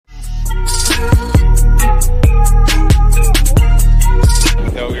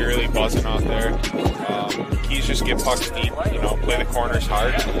get pucks deep, play the corners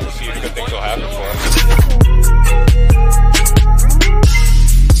hard, and see if good things will happen for us.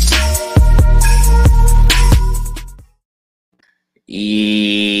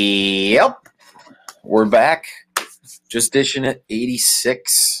 Yep. We're back. Just dishing it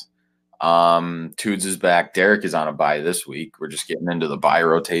 86. Toods is back. Derek is on a bye this week. We're just getting into the bye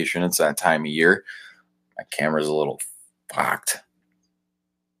rotation. It's that time of year. My camera's a little fucked.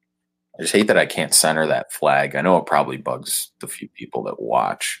 I just hate that I can't center that flag. I know it probably bugs the few people that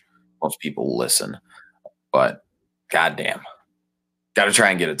watch. Most people listen. But goddamn. Got to try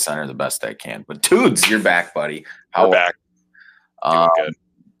and get it centered the best I can. But Toods, you're back, buddy. We're back. Doing good.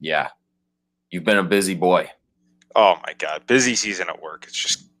 Yeah. You've been a busy boy. Oh, my God. Busy season at work. It's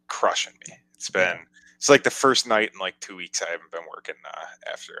just crushing me. It's like the first night in like 2 weeks I haven't been working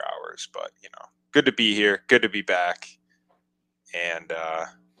after hours. But, good to be here. Good to be back. And,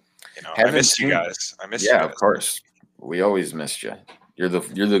 I missed you guys. I missed you guys. Yeah, of course. We always missed you. You're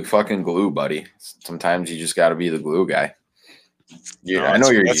the fucking glue, buddy. Sometimes you just got to be the glue guy. Yeah, I know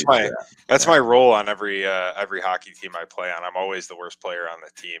you're. That's my role on every hockey team I play on. I'm always the worst player on the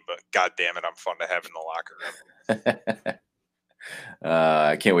team, but god damn it, I'm fun to have in the locker room.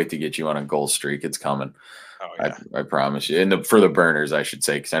 I can't wait to get you on a goal streak. It's coming. Oh, yeah. I promise you. And for the burners, I should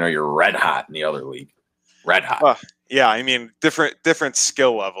say, because I know you're red hot in the other league. Red hot. Yeah, I mean, different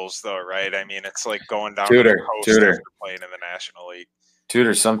skill levels, though, right? I mean, it's like going down to the coast after playing in the National League.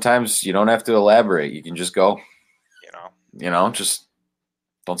 Tudor, sometimes you don't have to elaborate. You can just go. Just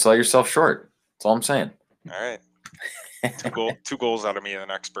don't sell yourself short. That's all I'm saying. All right. Two goals out of me in the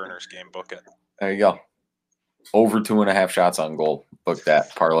next Burners game. Book it. There you go. Over 2.5 shots on goal. Book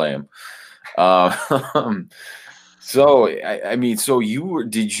that. Parlay him. So I don't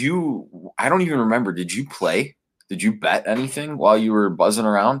even remember. Did you play? Did you bet anything while you were buzzing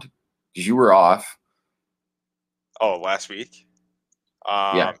around? Because you were off. Oh, last week?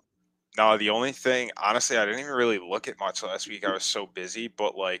 Yeah. No, the only thing, honestly, I didn't even really look at much last week. I was so busy,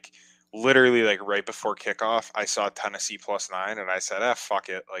 but literally right before kickoff, I saw Tennessee +9 and I said, fuck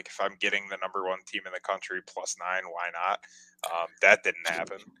it. Like if I'm getting the number one team in the country +9, why not? That didn't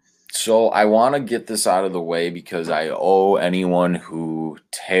happen. So I want to get this out of the way because I owe anyone who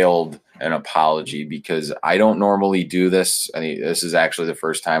tailed an apology because I don't normally do this. I mean, this is actually the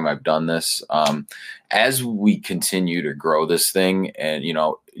first time I've done this. As we continue to grow this thing and,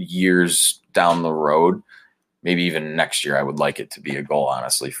 years down the road, maybe even next year, I would like it to be a goal,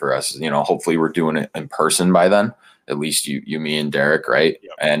 honestly, for us. Hopefully we're doing it in person by then, at least you, me, and Derek, right?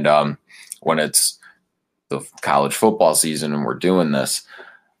 Yep. And when it's the college football season and we're doing this,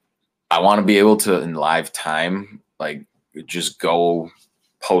 I want to be able to, in live time, just go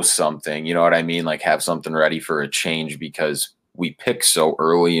post something, you know what I mean? Have something ready for a change because we pick so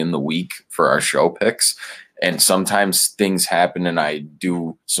early in the week for our show picks. And sometimes things happen and I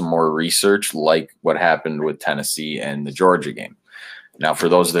do some more research like what happened with Tennessee and the Georgia game. Now, for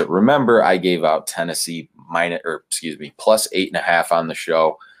those that remember, I gave out Tennessee +8.5 on the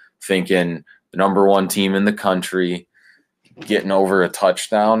show, thinking the number one team in the country getting over a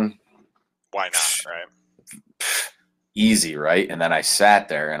touchdown. Why not, right? Easy, right? And then I sat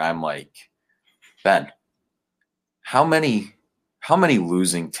there and I'm like, Ben, how many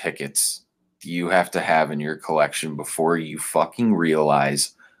losing tickets do you have to have in your collection before you fucking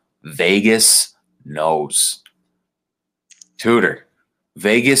realize Vegas knows? Tudor,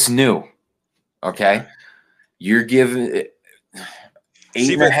 Vegas knew. Okay? You're giving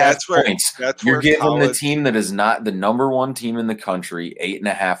 8.5 points. You're giving the team that is not the number one team in the country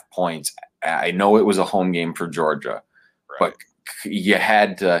 8.5 points. I know it was a home game for Georgia, right, but you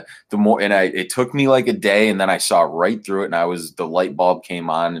had to it took me like a day, and then I saw right through it, and the light bulb came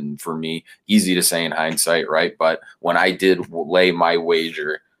on, and for me, easy to say in hindsight, right? But when I did lay my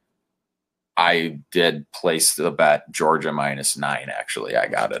wager, I did place the bet Georgia -9. Actually, I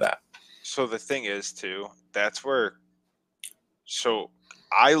got it at. So the thing is, too, that's where. So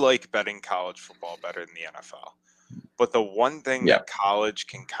I like betting college football better than the NFL. But the one thing that college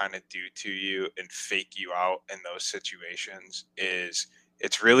can kind of do to you and fake you out in those situations is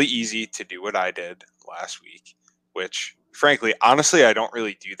it's really easy to do what I did last week, which frankly, honestly, I don't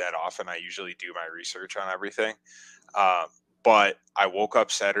really do that often. I usually do my research on everything. But I woke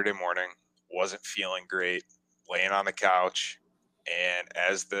up Saturday morning, wasn't feeling great, laying on the couch. And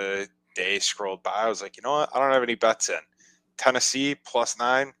as the day scrolled by, I was like, you know what? I don't have any bets in. Tennessee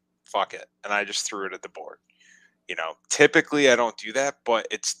 +9, fuck it. And I just threw it at the board. Typically I don't do that, but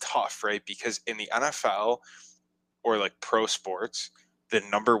it's tough, right? Because in the NFL or pro sports, the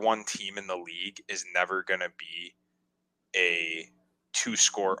number one team in the league is never going to be a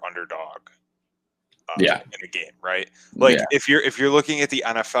 2-score underdog. in a game, right? Like if you're looking at the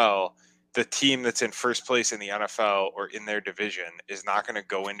NFL, the team that's in first place in the NFL or in their division is not going to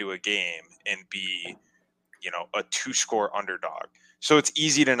go into a game and be, a 2-score underdog. So it's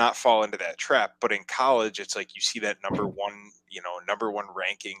easy to not fall into that trap. But in college, it's like you see that number one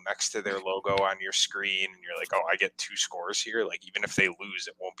ranking next to their logo on your screen, and you're like, oh, I get 2 scores here. Like even if they lose,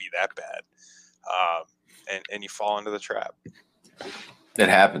 it won't be that bad. And you fall into the trap. It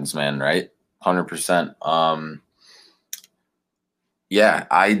happens, man. Right? 100%. Yeah,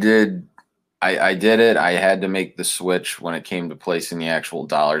 I did. I did it. I had to make the switch when it came to placing the actual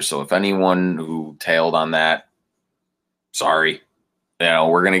dollars. So if anyone who tailed on that, sorry,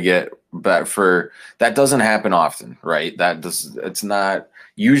 we're going to get bet for that. Doesn't happen often, right? It's not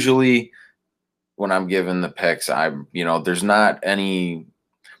usually when I'm given the picks, there's not any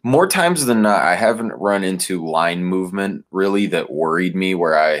more times than not. I haven't run into line movement really that worried me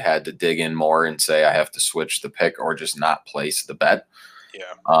where I had to dig in more and say I have to switch the pick or just not place the bet.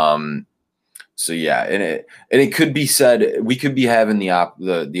 Yeah. So yeah, and it could be said we could be having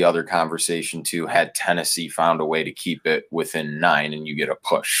the other conversation too. Had Tennessee found a way to keep it within 9 and you get a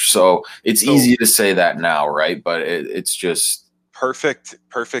push, so it's easy to say that now, right? But it's just perfect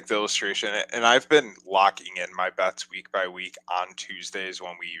illustration. And I've been locking in my bets week by week on Tuesdays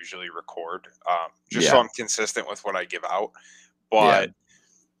when we usually record, so I'm consistent with what I give out. But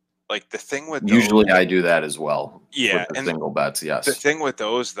like the thing with usually I do that as well. Yeah, with the single bets. Yes. The thing with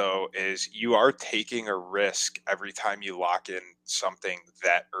those though is you are taking a risk every time you lock in something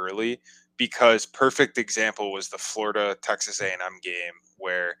that early. Because perfect example was the Florida Texas A&M game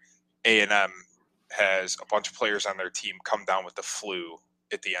where A&M has a bunch of players on their team come down with the flu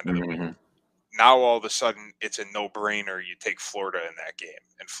at the end of the week. Now all of a sudden it's a no-brainer. You take Florida in that game,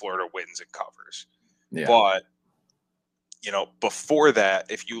 and Florida wins and covers. Yeah. But before that,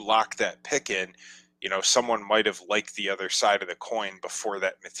 if you lock that pick in, someone might have liked the other side of the coin before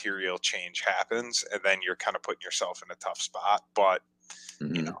that material change happens, and then you're kind of putting yourself in a tough spot. But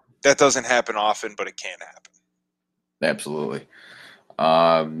that doesn't happen often, but it can happen. Absolutely.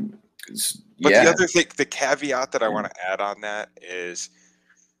 But the other thing, the caveat that I want to add on that is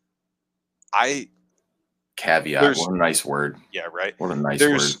caveat. What a nice word. Yeah, right. What a nice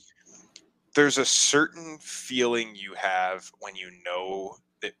word. There's a certain feeling you have when you know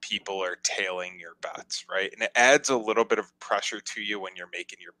that people are tailing your bets, right? And it adds a little bit of pressure to you when you're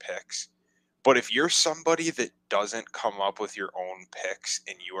making your picks. But if you're somebody that doesn't come up with your own picks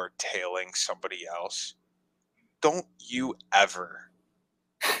and you are tailing somebody else, don't you ever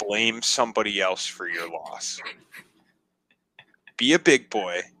blame somebody else for your loss. Be a big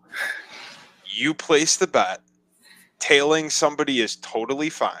boy. You place the bet. Tailing somebody is totally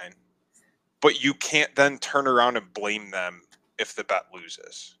fine. But you can't then turn around and blame them if the bet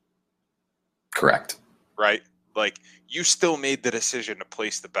loses. Correct. Right? Like, you still made the decision to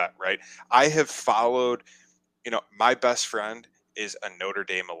place the bet, right? I have followed, my best friend is a Notre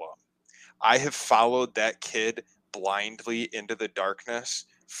Dame alum. I have followed that kid blindly into the darkness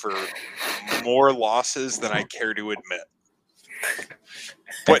for more losses than I care to admit.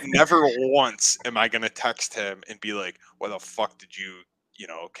 But never once am I going to text him and be like, why the fuck did you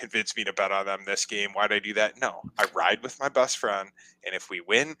convince me to bet on them this game? Why'd I do that? No, I ride with my best friend, and if we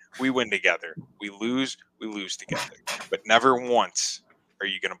win together. We lose together. But never once are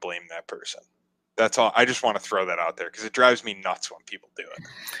you going to blame that person. That's all. I just want to throw that out there because it drives me nuts when people do it.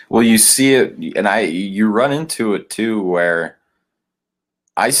 Well, you see it, and you run into it too, where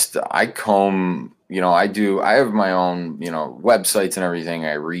I comb. I have my own, websites and everything.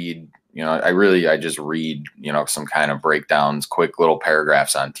 I read. I just read, some kind of breakdowns, quick little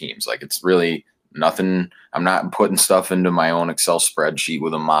paragraphs on teams. Like, it's really nothing. I'm not putting stuff into my own Excel spreadsheet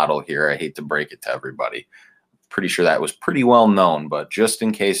with a model here. I hate to break it to everybody. Pretty sure that was pretty well known, but just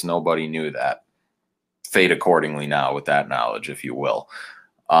in case nobody knew that, fade accordingly now with that knowledge, if you will.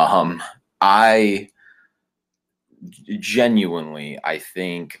 I genuinely, I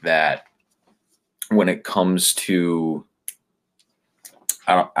think that when it comes to,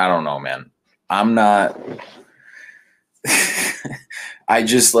 I don't know, man. I'm not. I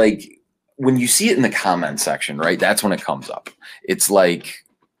just like when you see it in the comment section, right? That's when it comes up. It's like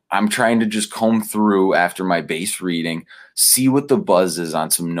I'm trying to just comb through after my base reading, see what the buzz is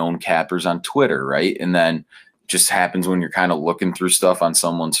on some known cappers on Twitter, right? And then just happens when you're kind of looking through stuff on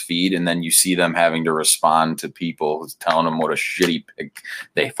someone's feed, and then you see them having to respond to people telling them what a shitty pick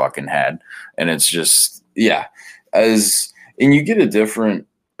they fucking had. And it's just, yeah. And you get a different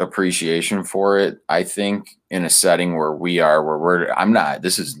appreciation for it, I think, in a setting where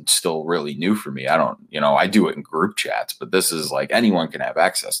this is still really new for me. I do it in group chats, but this is like anyone can have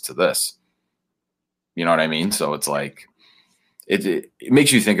access to this. You know what I mean? So it's like it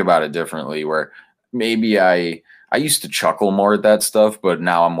makes you think about it differently. Where maybe I used to chuckle more at that stuff, but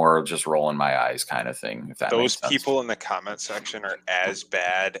now I'm more just rolling my eyes kind of thing. If that Those makes sense. people in the comment section are as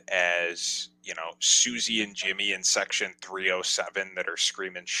bad as, Susie and Jimmy in section 307 that are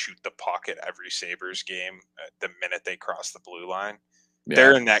screaming shoot the puck at every Sabres game the minute they cross the blue line. Yeah.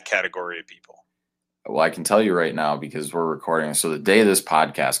 They're in that category of people. Well, I can tell you right now because we're recording. So the day this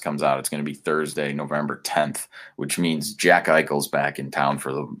podcast comes out, it's going to be Thursday, November 10th, which means Jack Eichel's back in town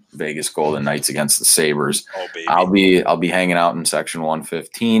for the Vegas Golden Knights against the Sabres. Oh, baby. I'll be hanging out in section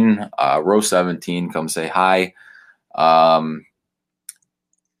 115, row 17. Come say hi.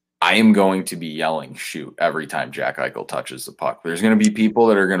 I am going to be yelling shoot every time Jack Eichel touches the puck. There's going to be people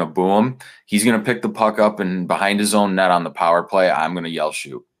that are going to boo him. He's going to pick the puck up and behind his own net on the power play, I'm going to yell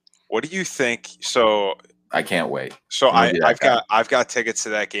shoot. What do you think? So I can't wait. So I've got tickets to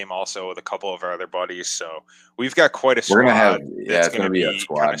that game also with a couple of our other buddies. So we've got quite a squad. We're gonna have it's gonna be a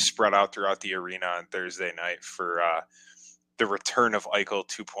squad kind of spread out throughout the arena on Thursday night for the return of Eichel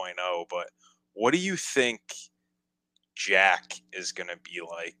 2.0. But what do you think Jack is gonna be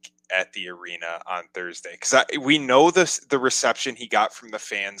like at the arena on Thursday? Because we know the reception he got from the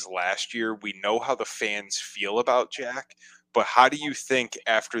fans last year. We know how the fans feel about Jack. But how do you think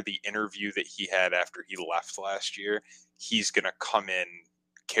after the interview that he had after he left last year, he's going to come in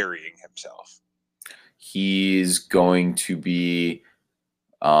carrying himself? He's going to be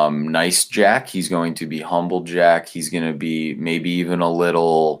nice Jack. He's going to be humble Jack. He's going to be maybe even a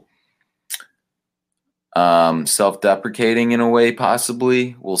little self-deprecating in a way,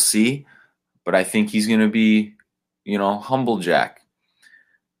 possibly. We'll see. But I think he's going to be, humble Jack.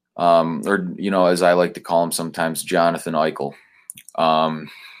 Or, as I like to call him sometimes, Jonathan Eichel. I'm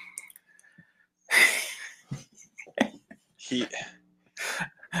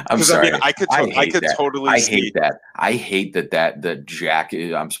sorry. I could totally hate that. I hate that Jack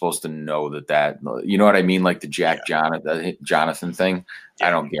is, I'm supposed to know that, you know what I mean? Like the Jack Jonathan thing. Yeah.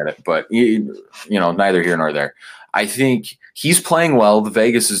 I don't get it, but neither here nor there. I think he's playing well. The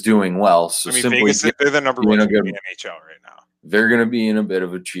Vegas is doing well. So Vegas, they're the number one team in the NHL right now. They're going to be in a bit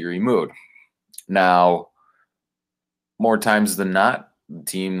of a cheery mood. Now, more times than not, the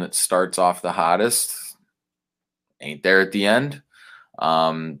team that starts off the hottest ain't there at the end.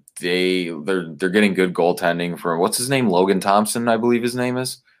 They're getting good goaltending from what's his name? Logan Thompson, I believe his name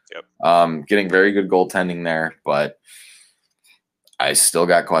is. Yep. Getting very good goaltending there, but I still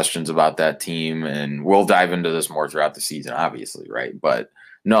got questions about that team, and we'll dive into this more throughout the season, obviously, right? But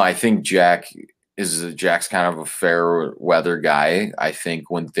no, I think Jack's kind of a fair weather guy. I think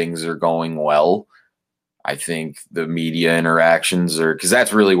when things are going well, I think the media interactions are, because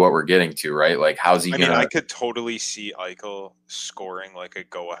that's really what we're getting to, right? Like, how's he going to? I could totally see Eichel scoring like a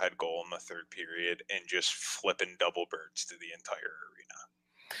go-ahead goal in the third period and just flipping double birds to the entire arena.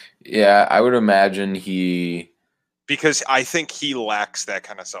 Yeah, I would imagine because I think he lacks that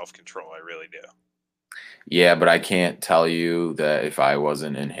kind of self-control. I really do. Yeah, but I can't tell you that if I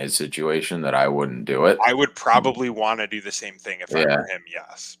wasn't in his situation that I wouldn't do it. I would probably want to do the same thing if I were him,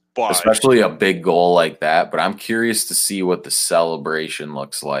 yes. But especially a big goal like that. But I'm curious to see what the celebration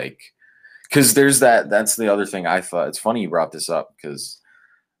looks like. Because that's the other thing I thought. It's funny you brought this up because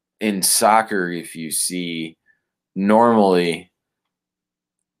in soccer, if you see normally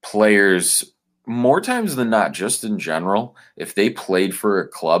players more times than not, just in general, if they played for a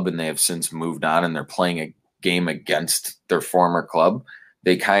club and they have since moved on and they're playing a game against their former club,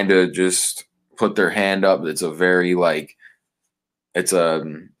 they kind of just put their hand up. It's a very what's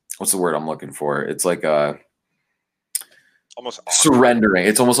the word I'm looking for? It's like a almost surrendering.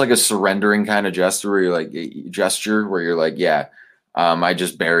 It's almost like a surrendering kind of gesture where you're like, yeah, I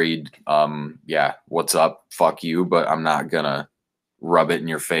just buried, what's up? Fuck you, but I'm not gonna rub it in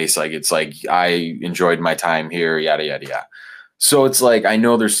your face. Like, it's like, I enjoyed my time here, yada, yada, yada. So it's like, I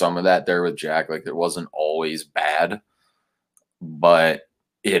know there's some of that there with Jack. Like, it wasn't always bad, but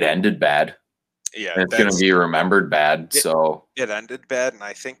it ended bad. Yeah. And it's going to be remembered bad. It ended bad. And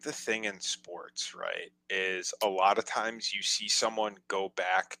I think the thing in sports, right, is a lot of times you see someone go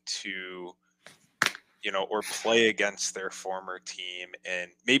back to, or play against their former team.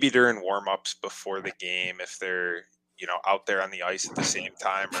 And maybe during warm-ups before the game, if they're, out there on the ice at the same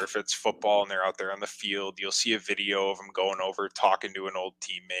time, or if it's football and they're out there on the field, you'll see a video of them going over, talking to an old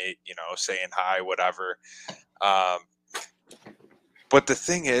teammate, saying hi, whatever. But the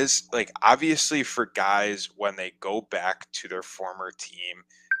thing is, like, obviously for guys, when they go back to their former team,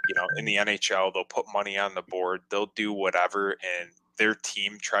 in the NHL, they'll put money on the board, they'll do whatever, and their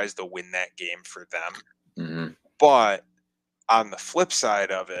team tries to win that game for them. Mm-hmm. But on the flip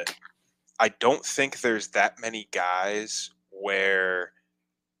side of it, I don't think there's that many guys where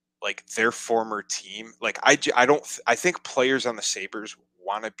like their former team, like I think players on the Sabres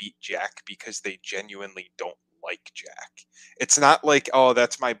want to beat Jack because they genuinely don't like Jack. It's not like, oh,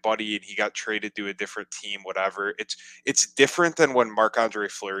 that's my buddy and he got traded to a different team, whatever. It's different than when Marc-Andre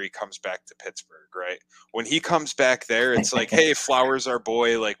Fleury comes back to Pittsburgh, right? When he comes back there, it's like, hey, Flowers our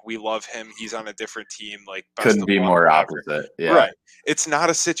boy, like we love him. He's on a different team, like best couldn't of be luck, more whatever. opposite. Yeah. Right. It's not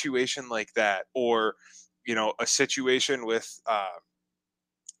a situation like that, or a situation with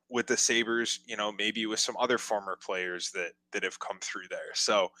the Sabres, maybe with some other former players that have come through there.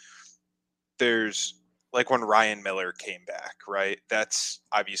 So there's like when Ryan Miller came back, right? That's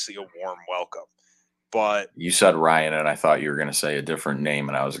obviously a warm welcome. But you said Ryan, and I thought you were going to say a different name,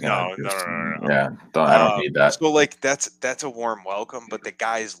 and I was going to no. Yeah, I don't need that. So like that's a warm welcome, but the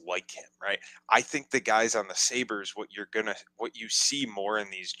guys like him, right? I think the guys on the Sabres, what you see more in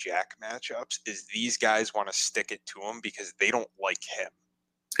these Jack matchups is these guys want to stick it to him because they don't like him.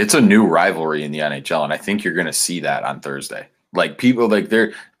 It's a new rivalry in the NHL, and I think you're going to see that on Thursday. Like people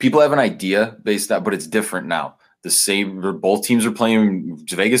have an idea based on, but it's different now. Both teams are playing.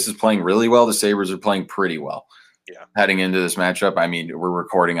 Vegas is playing really well. The Sabres are playing pretty well. Yeah. Heading into this matchup, I mean, we're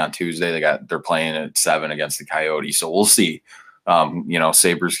recording on Tuesday. They're playing at 7 against the Coyotes, so we'll see.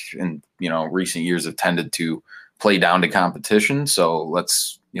 Sabres in recent years have tended to play down to competition, so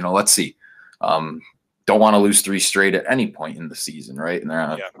let's see. Don't want to lose 3 straight at any point in the season, right? And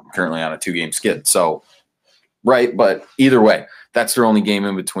they're currently on a 2-game skid. So, right, but either way, that's their only game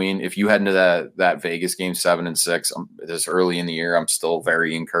in between. If you head into that Vegas game 7-6 this early in the year, I'm still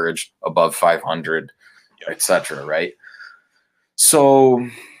very encouraged, above 500, etc. Right? So,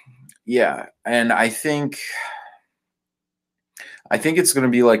 yeah, and I think it's going to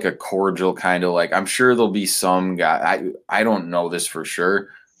be like a cordial kind of like. I'm sure there'll be some guy. I don't know this for sure.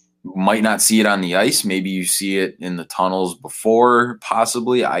 Might not see it on the ice. Maybe you see it in the tunnels before,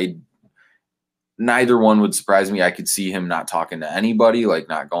 possibly. Neither one would surprise me. I could see him not talking to anybody, like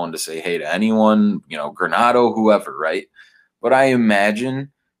not going to say hey to anyone, Granato, whoever, right? But I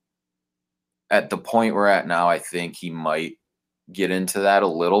imagine at the point we're at now, I think he might get into that a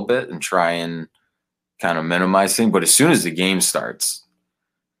little bit and try and kind of minimize things. But as soon as the game starts,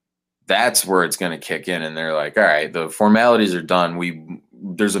 that's where it's going to kick in. And they're like, all right, the formalities are done.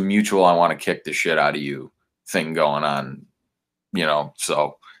 There's a mutual I want to kick the shit out of you thing going on,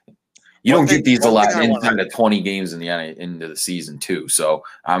 so you don't get these a lot inside of 20 games into the season too. So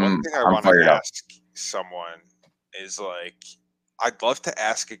I'm fired up. Someone is like, I'd love to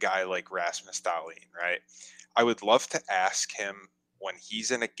ask a guy like Rasmus Dahlin, right? I would love to ask him when he's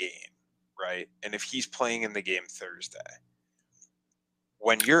in a game, right? And if he's playing in the game Thursday,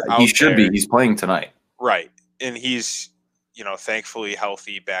 when you're out, he's playing tonight, right? And he's thankfully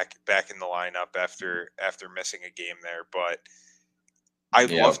healthy, back in the lineup after missing a game there. But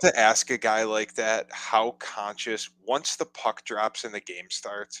I'd love to ask a guy like that, how conscious, once the puck drops and the game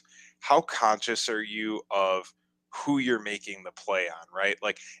starts, how conscious are you of who you're making the play on, right?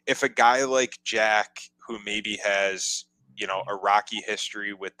 Like if a guy like Jack, who maybe has a rocky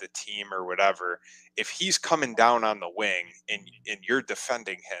history with the team or whatever, if he's coming down on the wing and you're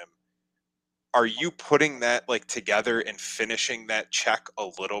defending him, are you putting that like together and finishing that check a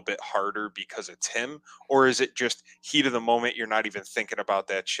little bit harder because it's him? Or is it just heat of the moment? You're not even thinking about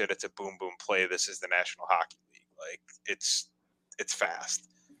that shit. It's a boom, boom play. This is the National Hockey League. Like it's fast.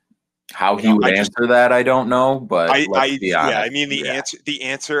 How he would answer that, I don't know, but let's be honest. I mean, the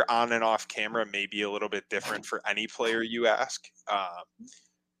answer on and off camera may be a little bit different for any player you ask.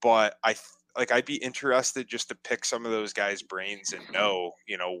 But I'd be interested just to pick some of those guys' brains and know,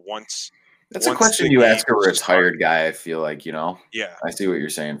 once. That's a question you ask a retired guy, I feel like, Yeah. I see what you're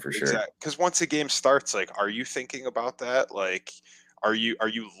saying for sure. Because once the game starts, like, are you thinking about that? Like, are you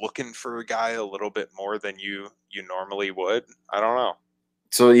looking for a guy a little bit more than you normally would? I don't know.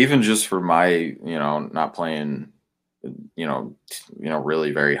 So even just for my, not playing,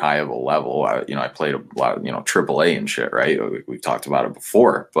 really very high of a level, I played a lot of, AAA and shit, right? We've talked about it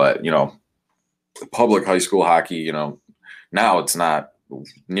before, but, public high school hockey, now it's not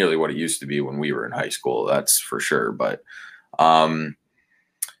nearly what it used to be when we were in high school. That's for sure. But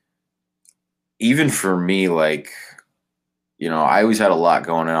even for me, like, I always had a lot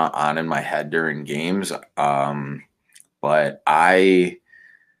going on in my head during games. But I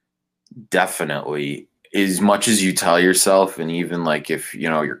definitely, as much as you tell yourself, and even like if,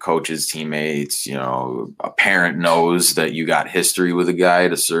 your coach's teammates, a parent knows that you got history with a guy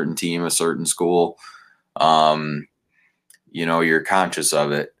at a certain team, a certain school, you're conscious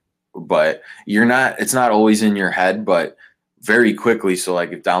of it, but it's not always in your head. But very quickly. So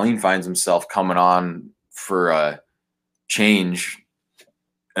like if Dahlin finds himself coming on for a change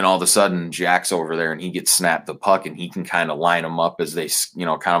and all of a sudden Jack's over there and he gets snapped the puck and he can kind of line them up as they,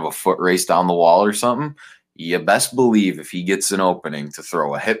 kind of a foot race down the wall or something, you best believe if he gets an opening to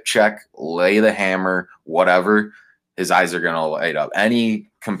throw a hip check, lay the hammer, whatever, his eyes are going to light up. Any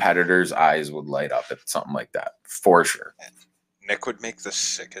competitor's eyes would light up at something like that, for sure. Nick would make the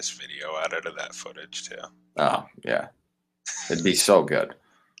sickest video out of that footage too. Oh, yeah. It'd be so good.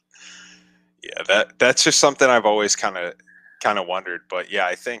 Yeah, that's just something I've always kind of wondered. But yeah,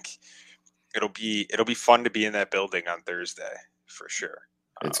 I think it'll be fun to be in that building on Thursday for sure.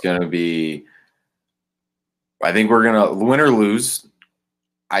 It's going to be, I think we're going to win or lose.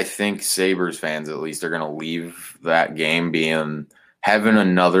 I think Sabres fans, at least, are going to leave that game having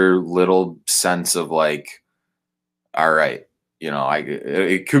another little sense of like, all right,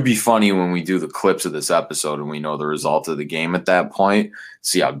 it could be funny when we do the clips of this episode and we know the result of the game at that point.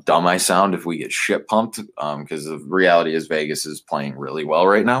 See how dumb I sound if we get shit pumped. Because the reality is Vegas is playing really well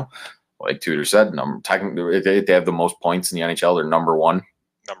right now. Like Tudor said, technically they have the most points in the NHL. They're number one.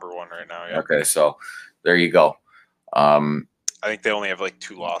 Number one right now, yeah. Okay, so there you go. I think they only have like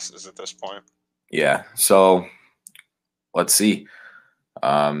 2 losses at this point. Yeah, so let's see.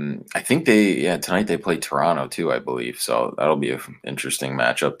 I think tonight they play Toronto too, I believe. So that'll be an interesting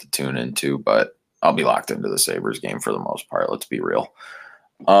matchup to tune into, but I'll be locked into the Sabres game for the most part. Let's be real.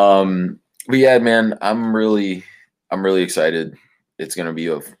 But yeah, man, I'm really excited. It's going to be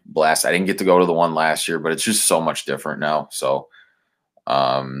a blast. I didn't get to go to the one last year, but it's just so much different now. So,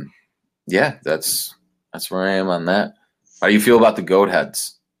 yeah, that's where I am on that. How do you feel about the Goat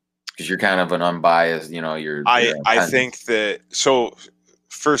Heads? Because you're kind of an unbiased, I think that, so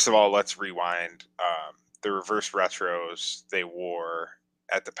first of all, let's rewind. The reverse retros they wore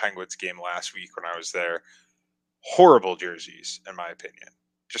at the Penguins game last week when I was there, horrible jerseys, in my opinion.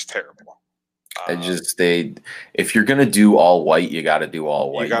 Just terrible. If you're going to do all white, you got to do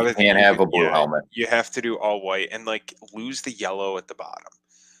all white. You can't have a blue helmet. You have to do all white and like lose the yellow at the bottom.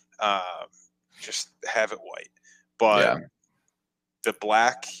 Just have it white. But the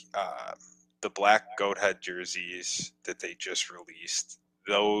black goat head jerseys that they just released,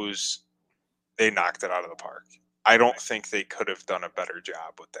 those, they knocked it out of the park. I don't think they could have done a better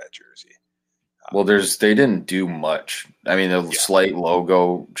job with that jersey. Well, they didn't do much. I mean, a slight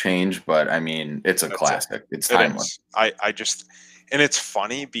logo change, but I mean, it's a classic. It's timeless. And it's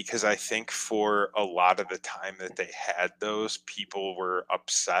funny because I think for a lot of the time that they had those, people were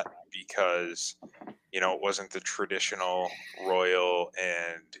upset because, it wasn't the traditional royal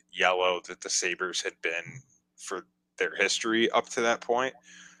and yellow that the Sabres had been for their history up to that point.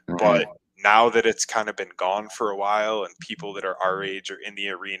 Mm-hmm. But now that it's kind of been gone for a while and people that are our age are in the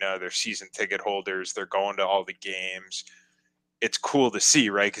arena, they're season ticket holders, they're going to all the games, it's cool to see,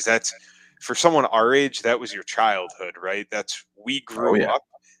 right? Because that's, for someone our age, that was your childhood, right? We grew up,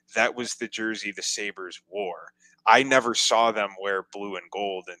 that was the jersey the Sabres wore. I never saw them wear blue and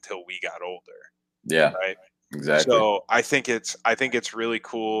gold until we got older. Yeah, right. Exactly. So I think it's really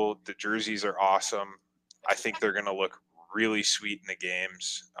cool. The jerseys are awesome. I think they're going to look really sweet in the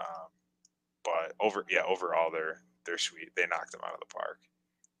games. But overall they're sweet. They knocked them out of the park.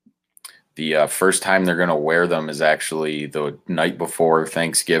 The first time they're going to wear them is actually the night before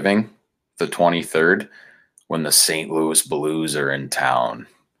Thanksgiving, the 23rd, when the St. Louis Blues are in town.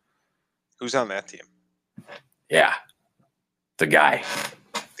 Who's on that team? Yeah, the guy.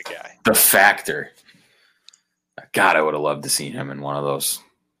 The Factor. God, I would have loved to see him in one of those.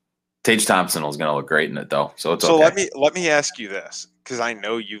 Tage Thompson was going to look great in it, though. So it's okay. let me ask you this, because I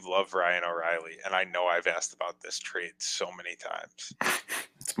know you love Ryan O'Reilly, and I know I've asked about this trade so many times.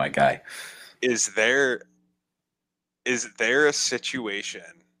 It's my guy. Is there a situation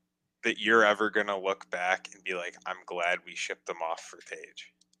that you're ever going to look back and be like, I'm glad we shipped them off for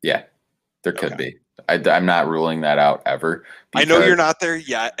Tage? Yeah, there could be. I'm not ruling that out ever. I know you're not there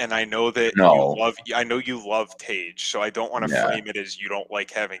yet, and I know that you love Tage, so I don't want to frame it as you don't like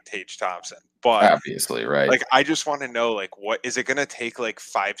having Tage Thompson. But obviously, right. Like, I just want to know, like, what is it going to take, like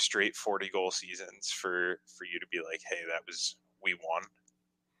 5 straight 40-goal seasons for you to be like, hey, we won?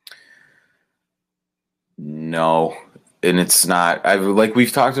 No. And it's not.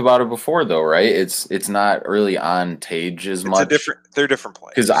 We've talked about it before, though, right? It's not really on Tage as much. They're different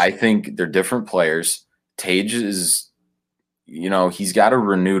players. Because I think they're different players. Tage is, he's got a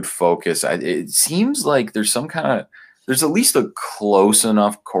renewed focus. It seems like there's at least a close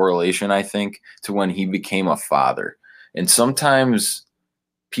enough correlation, I think, to when he became a father. And sometimes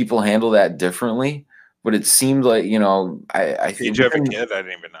people handle that differently. But it seemed like, I think. Did you have a kid? I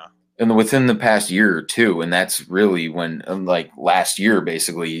didn't even know. and within the past year or two, and that's really when, like last year,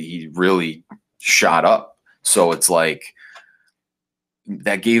 basically, he really shot up. So it's like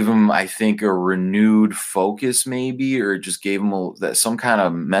that gave him, I think, a renewed focus, maybe, or just gave him some kind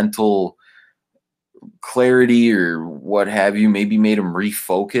of mental clarity or what have you. Maybe made him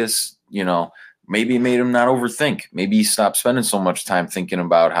refocus. Maybe it made him not overthink. Maybe he stopped spending so much time thinking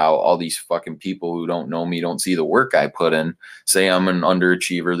about how all these fucking people who don't know me don't see the work I put in, say I'm an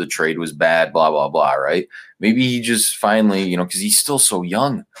underachiever, the trade was bad, blah, blah, blah, right? Maybe he just finally, because he's still so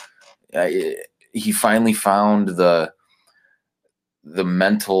young, he finally found the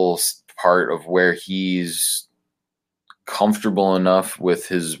mental part of where he's comfortable enough with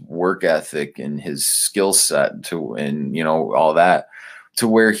his work ethic and his skill set and all that, to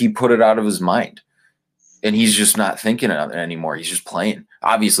where he put it out of his mind, and he's just not thinking of it anymore. He's just playing.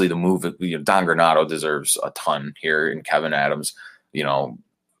 Obviously, the move, Don Granato deserves a ton here, and Kevin Adams,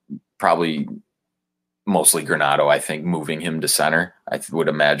 probably mostly Granato, I think, moving him to center. I would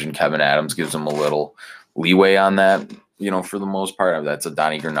imagine Kevin Adams gives him a little leeway on that, for the most part. That's a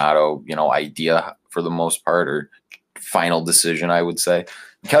Donnie Granato, idea for the most part, or final decision, I would say.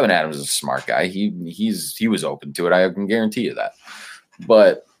 Kevin Adams is a smart guy. He was open to it. I can guarantee you that.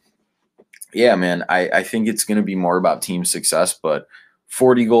 But yeah, man, I think it's going to be more about team success, but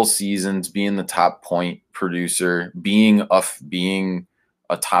 40-goal seasons, being the top point producer, being a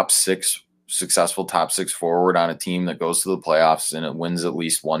successful top six forward on a team that goes to the playoffs and it wins at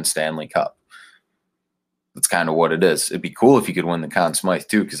least one Stanley Cup. That's kind of what it is. It'd be cool if you could win the Conn Smythe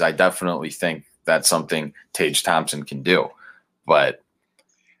too, because I definitely think that's something Tage Thompson can do. But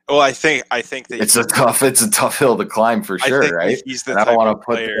I think that it's a tough hill to climb for sure, right? He's the type of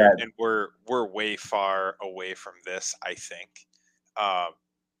player, and we're way far away from this, I think.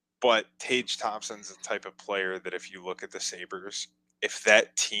 But Tage Thompson's the type of player that if you look at the Sabres, if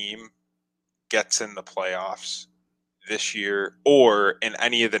that team gets in the playoffs this year or in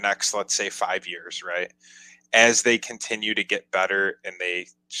any of the next, let's say, 5 years, right? As they continue to get better and they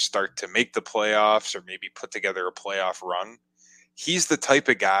start to make the playoffs or maybe put together a playoff run, he's the type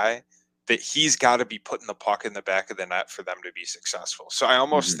of guy that he's got to be putting the puck in the back of the net for them to be successful. So I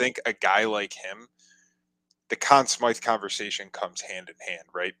almost think a guy like him, the Conn Smythe conversation comes hand in hand,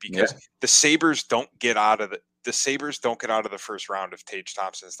 right? Because the Sabres don't get out of the first round if Tage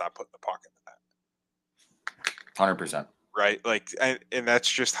Thompson's not putting the puck in the net. 100%. Right? Like, and that's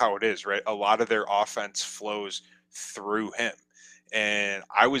just how it is, right? A lot of their offense flows through him. And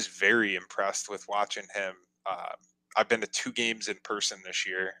I was very impressed with watching him. I've been to 2 games in person this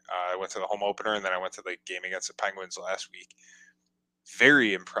year. I went to the home opener, and then I went to the game against the Penguins last week.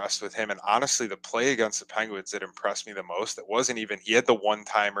 Very impressed with him. And honestly, the play against the Penguins that impressed me the most, it wasn't even, he had the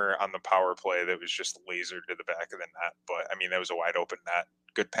one-timer on the power play that was just lasered to the back of the net. But, I mean, that was a wide open net,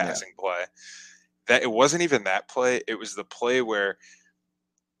 good passing play. That it wasn't even that play. It was the play where,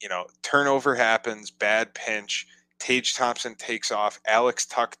 turnover happens, bad pinch, Tage Thompson takes off, Alex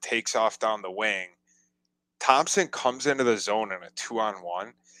Tuch takes off down the wing. Thompson comes into the zone in a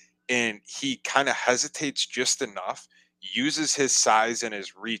 2-on-1, and he kind of hesitates just enough, uses his size and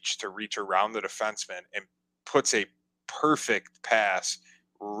his reach to reach around the defenseman, and puts a perfect pass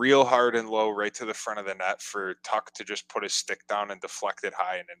real hard and low right to the front of the net for Tuch to just put his stick down and deflect it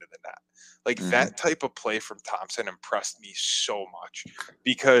high and into the net. Like that type of play from Thompson impressed me so much,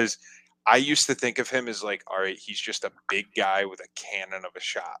 because I used to think of him as like, all right, he's just a big guy with a cannon of a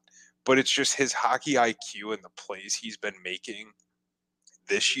shot. But it's just his hockey IQ and the plays he's been making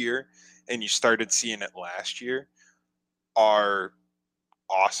this year, and you started seeing it last year, are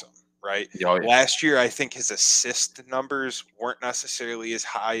awesome, right? Oh, yeah. Last year, I think his assist numbers weren't necessarily as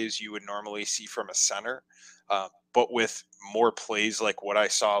high as you would normally see from a center. But with more plays like what I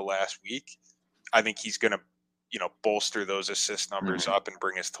saw last week, I think he's going to, bolster those assist numbers up and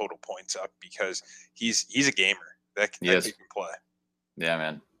bring his total points up, because he's a gamer that he can play. Yeah,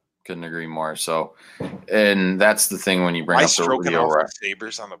 man. Couldn't agree more. So, and that's the thing when you bring up the Rio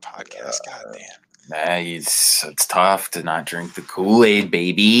Sabres on the podcast. God damn. It's tough to not drink the Kool-Aid,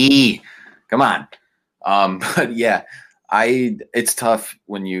 baby. Come on. But yeah, it's tough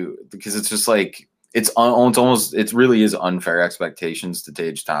because it's just like, it really is unfair expectations to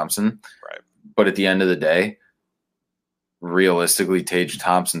Tage Thompson. Right. But at the end of the day, realistically, Tage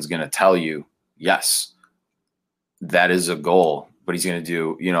Thompson's going to tell you, yes, that is a goal, but he's going to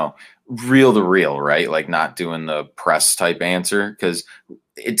do, real to real, right? Like not doing the press type answer, because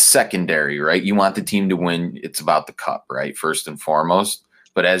it's secondary, right? You want the team to win. It's about the cup, right? First and foremost.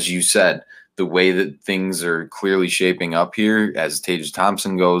 But as you said, the way that things are clearly shaping up here, as Tage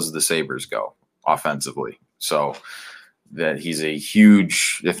Thompson goes, the Sabres go offensively. So that he's a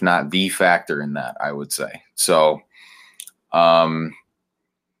huge, if not the factor in that, I would say. So, and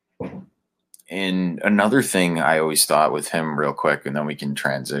another thing I always thought with him real quick, and then we can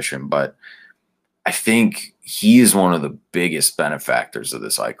transition, but I think he is one of the biggest benefactors of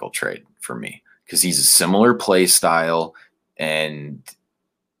this Eichel trade for me, because he's a similar play style, and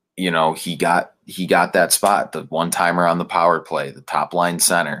he got that spot, the one-timer on the power play, the top line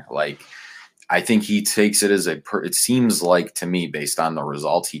center. Like, I think he takes it as it seems like to me, based on the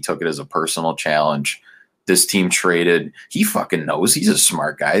results, he took it as a personal challenge. This team traded. He fucking knows. He's a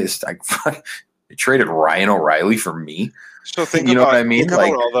smart guy. They traded Ryan O'Reilly for me. So think you know about, what I mean?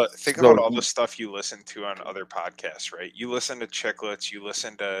 Think about all the stuff you listen to on other podcasts, right? You listen to Chicklets, you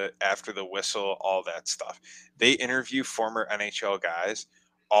listen to After the Whistle, all that stuff. They interview former NHL guys.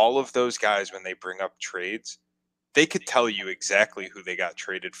 All of those guys, when they bring up trades, they could tell you exactly who they got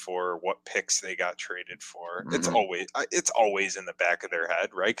traded for, what picks they got traded for. Mm-hmm. It's always in the back of their head,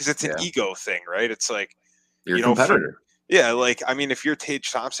 right? Because it's an ego thing, right? It's like, you're a competitor. Like, I mean, if you're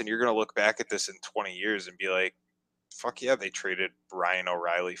Tage Thompson, you're going to look back at this in 20 years and be like, fuck yeah, they traded Ryan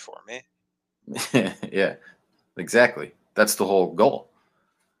O'Reilly for me. Yeah, exactly. That's the whole goal.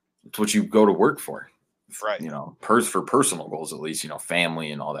 It's what you go to work for. Right. For personal goals, at least,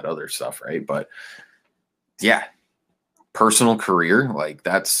 family and all that other stuff, right? But yeah, personal career, like,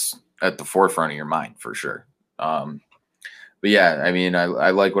 that's at the forefront of your mind for sure. But yeah, I mean, I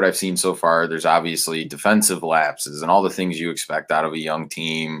like what I've seen so far. There's obviously defensive lapses and all the things you expect out of a young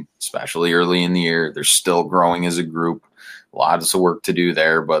team, especially early in the year. They're still growing as a group. A lot of work to do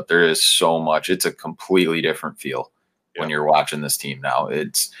there, but there is so much. It's a completely different feel when you're watching this team now.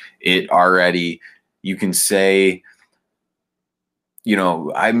 It already, you can say,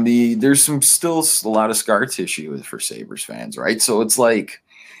 there's still a lot of scar tissue for Sabres fans, right? So it's like,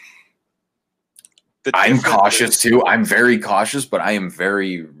 I'm cautious too. I'm very cautious, but I am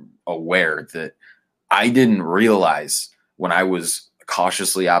very aware that I didn't realize when I was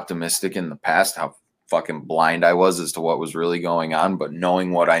cautiously optimistic in the past how fucking blind I was as to what was really going on. But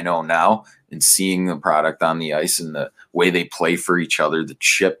knowing what I know now and seeing the product on the ice and the way they play for each other, the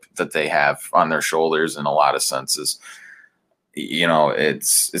chip that they have on their shoulders in a lot of senses,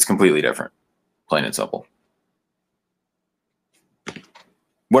 it's completely different, plain and simple.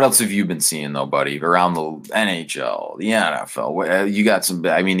 What else have you been seeing, though, buddy, around the NHL, the NFL? You got some –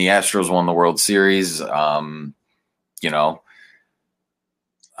 I mean, the Astros won the World Series. I don't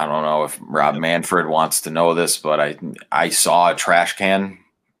know if Rob Manfred wants to know this, but I saw a trash can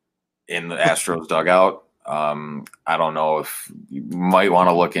in the Astros dugout. I don't know if you might want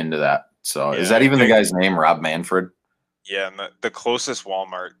to look into that. So is that even the guy's name, Rob Manfred? Yeah, and the closest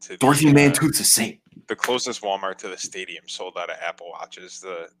Walmart to Dorothy Mantoot's the same. The closest Walmart to the stadium sold out of Apple Watches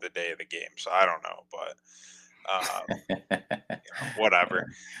the day of the game. So I don't know, but whatever.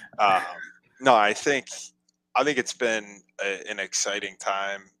 No, I think it's been an exciting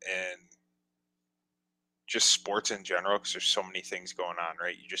time in just sports in general, because there's so many things going on,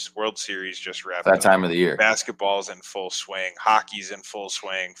 right? World Series just wrapped up. That time of the year. Basketball's in full swing. Hockey's in full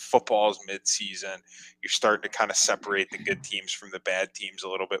swing. Football's mid-season. You're starting to kind of separate the good teams from the bad teams a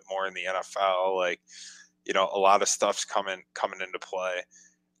little bit more in the NFL. Like, a lot of stuff's coming into play.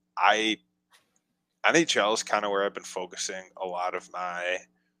 NHL is kind of where I've been focusing a lot of my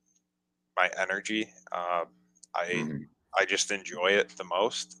energy. I just enjoy it the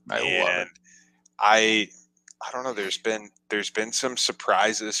most. I love it. I don't know. There's been some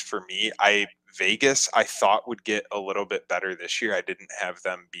surprises for me. Vegas, I thought would get a little bit better this year. I didn't have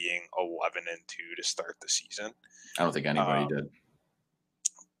them being 11-2 to start the season. I don't think anybody did.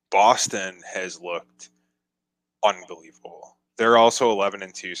 Boston has looked unbelievable. They're also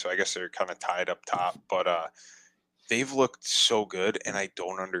 11-2, so I guess they're kind of tied up top. But they've looked so good, and I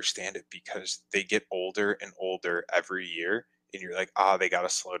don't understand it, because they get older and older every year, and you're like, they got to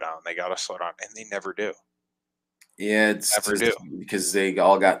slow down. They got to slow down, and they never do. Yeah, it's because they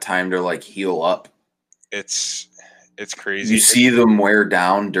all got time to like heal up. It's crazy. You see them wear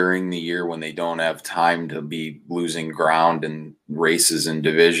down during the year when they don't have time to be losing ground in races and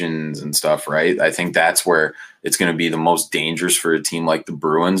divisions and stuff, right? I think that's where it's going to be the most dangerous for a team like the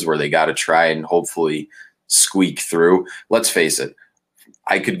Bruins, where they got to try and hopefully squeak through. Let's face it,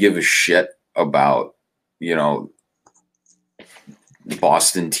 I could give a shit about,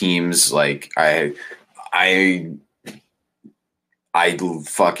 Boston teams. Like I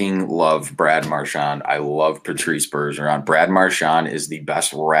fucking love Brad Marchand. I love Patrice Bergeron. Brad Marchand is the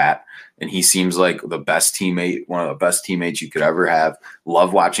best rat, and he seems like the best teammate, one of the best teammates you could ever have.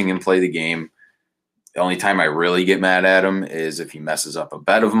 Love watching him play the game. The only time I really get mad at him is if he messes up a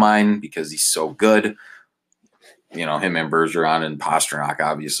bet of mine, because he's so good. you know, him and Bergeron and Pastrnak,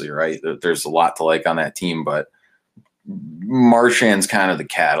 obviously, right? There's a lot to like on that team, but Marchand's kind of the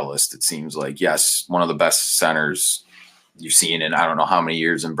catalyst, it seems like. Yes, one of the best centers you've seen in I don't know how many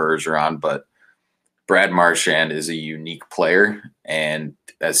years in Bergeron, but Brad Marchand is a unique player. And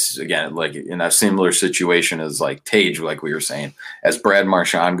as again, like in a similar situation as like Tage, like we were saying, as Brad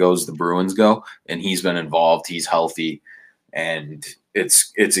Marchand goes, the Bruins go, and he's been involved, he's healthy, and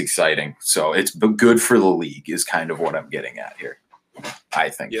it's exciting. So it's good for the league is kind of what I'm getting at here, I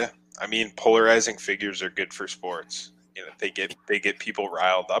think. Yeah. I mean, polarizing figures are good for sports. You know, they get people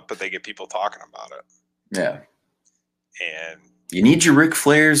riled up, but they get people talking about it. Yeah. And you need your Ric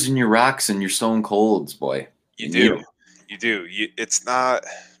Flairs and your Rocks and your Stone Colds, boy. You do. It's not.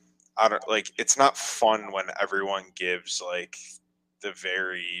 It's not fun when everyone gives like the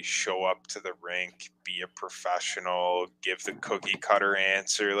very show up to the rink, be a professional, give the cookie cutter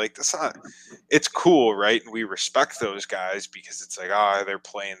answer. Like that's not. It's cool, right? And we respect those guys because it's like, they're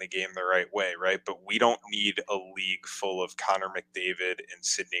playing the game the right way, right? But we don't need a league full of Connor McDavid and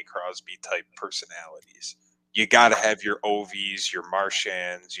Sidney Crosby type personalities. You got to have your Ovies, your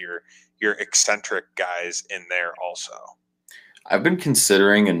Marchands, your eccentric guys in there also. I've been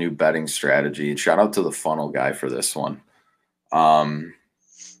considering a new betting strategy. Shout out to the funnel guy for this one. I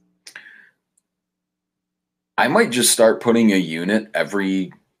might just start putting a unit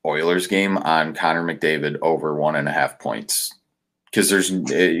every Oilers game on Connor McDavid over 1.5 points. Because there's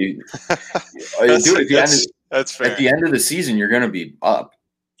dude, that's fair. At the end of the season, you're going to be up.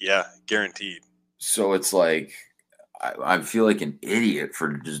 Yeah, guaranteed. So it's like I feel like an idiot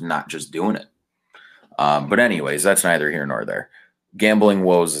for not just doing it. But anyways, that's neither here nor there. Gambling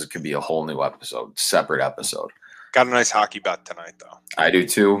woes could be a whole new episode, separate episode. Got a nice hockey bet tonight, though. I do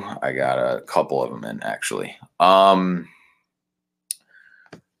too. I got a couple of them in, actually.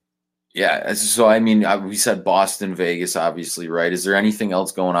 Yeah, so I mean, we said Boston, Vegas, obviously, right? Is there anything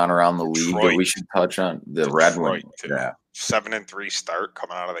else going on around the league that we should touch on? The Red Wings, yeah, 7-3 start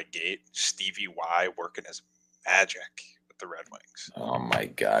coming out of the gate. Stevie Y working his magic with the Red Wings. Oh my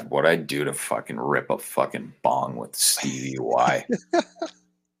God, what I'd do to fucking rip a fucking bong with Stevie Y,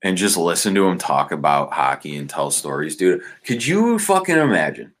 and just listen to him talk about hockey and tell stories, dude. Could you fucking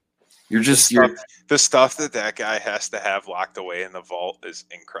imagine? The stuff that guy has to have locked away in the vault is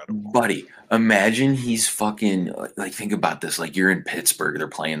incredible. Buddy, imagine he's fucking like think about this. Like you're in Pittsburgh, they're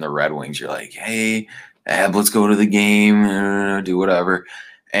playing the Red Wings. You're like, hey, Ab, let's go to the game, do whatever.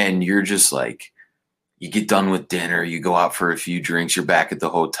 And you're just like, you get done with dinner, you go out for a few drinks, you're back at the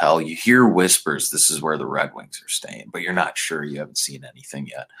hotel, you hear whispers, this is where the Red Wings are staying, but you're not sure, you haven't seen anything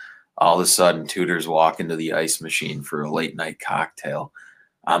yet. All of a sudden, Tudor's walk into the ice machine for a late night cocktail.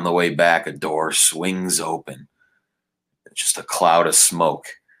 On the way back, a door swings open. Just a cloud of smoke.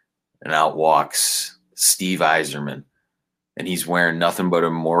 And out walks Steve Yzerman. And he's wearing nothing but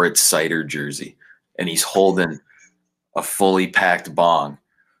a Moritz Seider jersey. And he's holding a fully packed bong.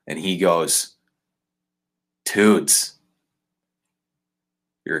 And he goes, Toots,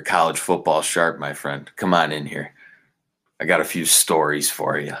 you're a college football sharp, my friend. Come on in here. I got a few stories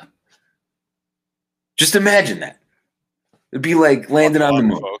for you. Just imagine that. It'd be like landing on the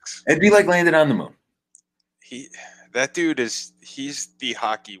moon. Folks. It'd be like landing on the moon. That dude he's the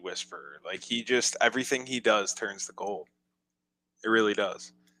hockey whisperer. Like everything he does turns to gold. It really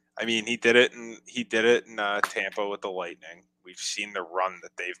does. I mean, he did it in Tampa with the Lightning. We've seen the run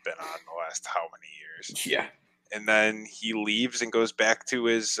that they've been on the last how many years. Yeah. And then he leaves and goes back to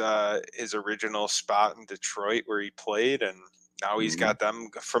his original spot in Detroit where he played, and now he's got them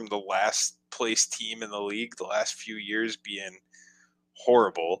from the last place team in the league the last few years being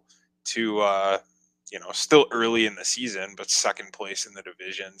horrible to still early in the season, but second place in the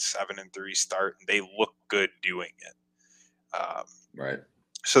division, 7-3 start, and they look good doing it. Right.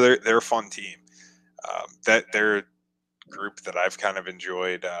 So they're a fun team. That they're a group that I've kind of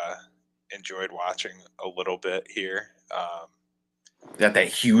enjoyed watching a little bit here. Got that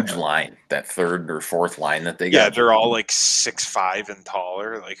huge line, that third or fourth line that they got. Yeah, they're all like 6'5" and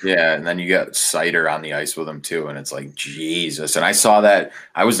taller. Yeah, and then you got Seider on the ice with them too, and it's like Jesus. And I saw that.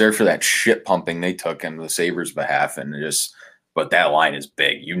 I was there for that shit pumping they took in the Sabres' behalf, and but that line is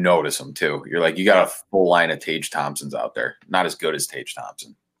big. You notice them too. You're like, you got a full line of Tage Thompsons out there. Not as good as Tage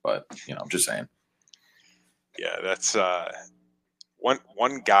Thompson, but I'm just saying. Yeah, that's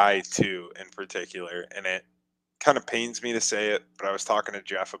one guy too in particular, and it kind of pains me to say it, but I was talking to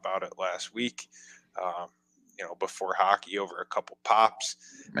Jeff about it last week, before hockey over a couple pops.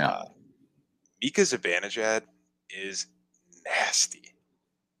 Yeah. Mika Zibanejad is nasty.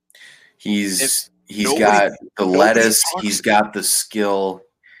 He's got the lettuce. He's got the skill.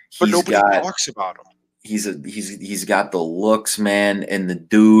 But nobody talks about him. he's got the looks, man, and the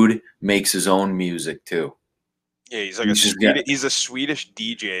dude makes his own music too. Yeah, he's like he's a Swedish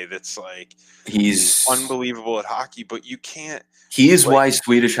DJ that's like he's unbelievable at hockey, but you can't. He is why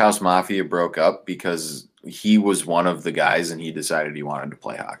Swedish House Mafia broke up, because he was one of the guys and he decided he wanted to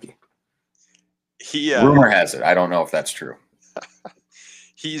play hockey. Rumor has it. I don't know if that's true.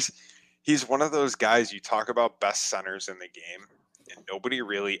 He's one of those guys, you talk about best centers in the game, and nobody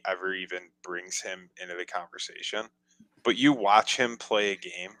really ever even brings him into the conversation. But you watch him play a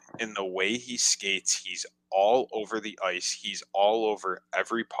game, and the way he skates, he's all over the ice. He's all over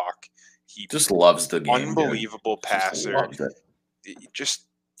every puck. He just loves the game. Unbelievable passer. Just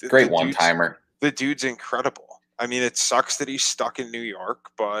great one-timer. The dude's incredible. I mean, it sucks that he's stuck in New York,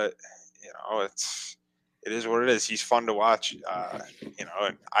 but it is what it is. He's fun to watch, and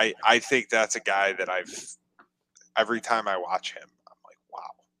I think that's a guy that every time I watch him, I'm like, wow.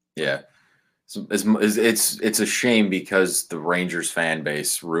 Yeah. It's a shame because the Rangers fan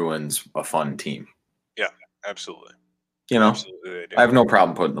base ruins a fun team. Yeah, absolutely. Absolutely I have no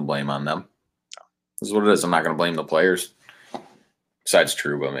problem putting the blame on them. No. This is what it is. I'm not going to blame the players. Besides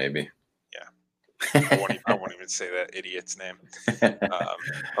Trouba, maybe. Yeah. I won't even say that idiot's name.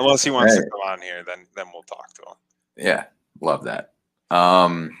 Unless he wants to come on here, then we'll talk to him. Yeah, love that.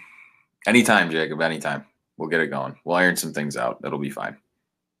 Anytime, Jacob, anytime. We'll get it going. We'll iron some things out. It'll be fine.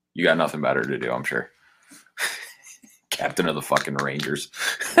 You got nothing better to do, I'm sure. Captain of the fucking Rangers.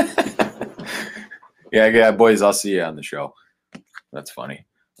 Yeah, boys, I'll see you on the show. That's funny.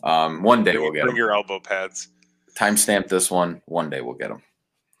 One day we'll get them. Bring your elbow pads. Timestamp this one. One day we'll get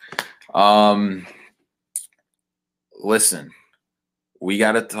them. Listen, we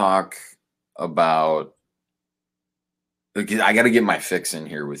got to talk about. I got to get my fix in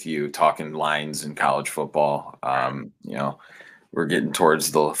here with you, talking lines in college football. We're getting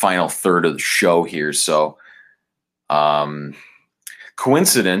towards the final third of the show here. So,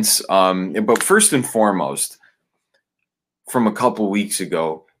 coincidence. But first and foremost, from a couple weeks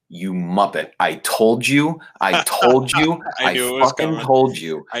ago, you Muppet. I told you. I told you. I told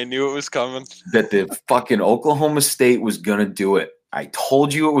you. I knew it was coming. That the fucking Oklahoma State was going to do it. I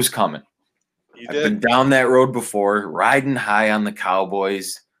told you it was coming. I've been down that road before, riding high on the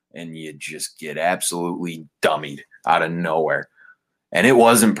Cowboys, and you just get absolutely dummied out of nowhere. And it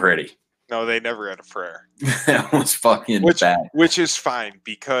wasn't pretty. No, they never had a prayer. That was fucking bad. Which is fine,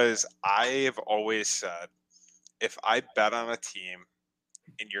 because I have always said, if I bet on a team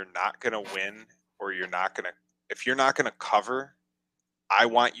and you're not going to win, or if you're not going to cover, I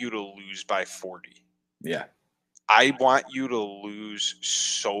want you to lose by 40. Yeah. I want you to lose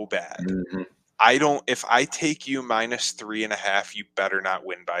so bad. Mm-hmm. If I take you -3.5, you better not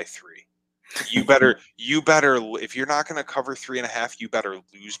win by 3. You better, if you're not going to cover 3.5, you better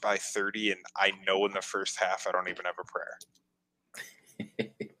lose by 30. And I know in the first half, I don't even have a prayer.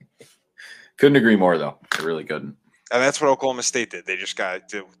 Couldn't agree more, though. I really couldn't. And that's what Oklahoma State did. They just got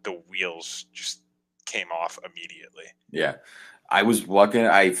the wheels just came off immediately. Yeah. I was looking.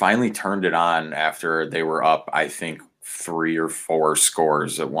 I finally turned it on after they were up, I think, 3 or 4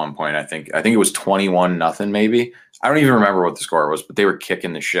 scores at one point. I think it was 21-0, maybe. I don't even remember what the score was, but they were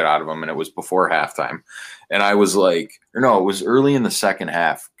kicking the shit out of them, and it was before halftime. And I was like, it was early in the second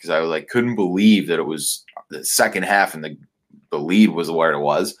half, because I was like, couldn't believe that it was the second half and the lead was where it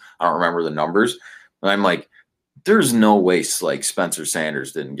was. I don't remember the numbers. And I'm like, there's no way like Spencer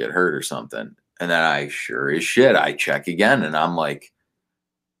Sanders didn't get hurt or something. And then I sure as shit, I check again, and I'm like,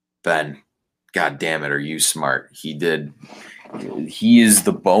 Ben, God damn it, are you smart? He did. He is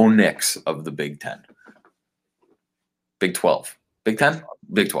the Bo Nix of the Big Ten. Big 12. Big 10?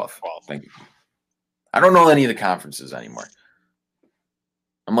 Big 12. Thank you. I don't know any of the conferences anymore.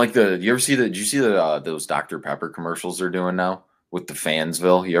 I'm like did you see those Dr. Pepper commercials they're doing now with the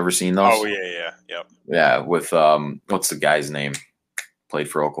Fansville? You ever seen those? Oh, yeah. Yep. Yeah, with, what's the guy's name? Played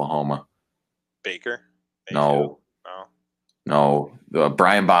for Oklahoma. Baker? No.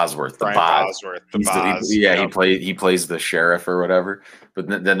 Brian Bosworth. He plays the sheriff or whatever.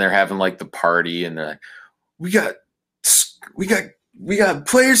 But then they're having like the party, and they're like, we got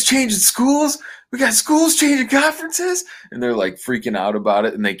players changing schools. We got schools changing conferences, and they're like freaking out about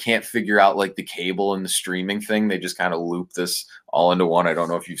it, and they can't figure out like the cable and the streaming thing. They just kind of loop this all into one. I don't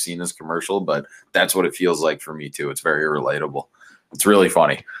know if you've seen this commercial, but that's what it feels like for me too. It's very relatable. It's really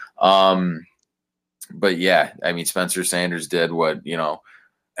funny. But yeah, I mean, Spencer Sanders did what, and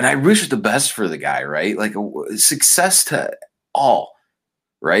I wish the best for the guy, right? Like success to all,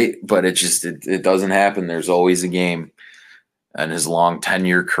 right? But it doesn't happen. There's always a game. And his long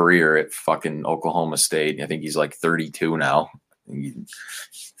 10-year career at fucking Oklahoma State, I think he's like 32 now.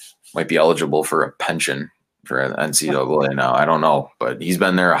 might be eligible for a pension for NCAA now. I don't know, but he's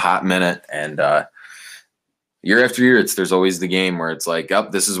been there a hot minute, and year after year, there's always the game where it's like, oh,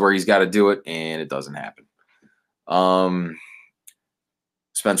 this is where he's got to do it, and it doesn't happen.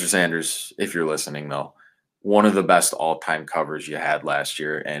 Spencer Sanders, if you're listening, though, one of the best all-time covers you had last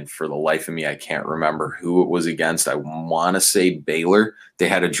year, and for the life of me, I can't remember who it was against. I want to say Baylor. They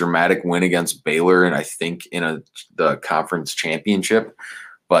had a dramatic win against Baylor, and I think in the conference championship.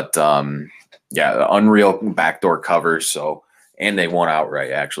 But, yeah, unreal backdoor cover. So, and they won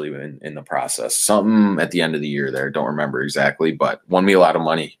outright, actually, in the process. Something at the end of the year there. Don't remember exactly, but won me a lot of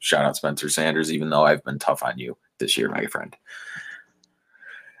money. Shout out Spencer Sanders, even though I've been tough on you this year, my friend.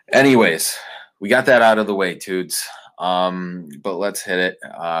 Anyways, we got that out of the way, Tudes. But let's hit it.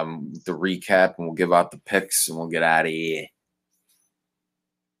 The recap, and we'll give out the picks, and we'll get out of here.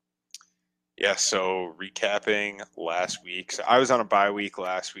 Yeah, so recapping last week. So I was on a bye week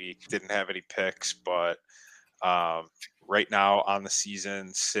last week. Didn't have any picks, but right now on the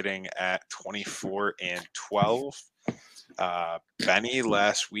season, sitting at 24-12. Benny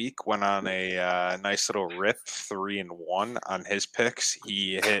last week went on a nice little rip, 3-1 on his picks.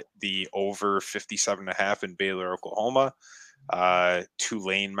 He hit the over 57.5 in Baylor, Oklahoma.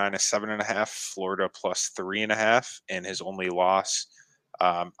 Tulane -7.5, Florida +3.5, and his only loss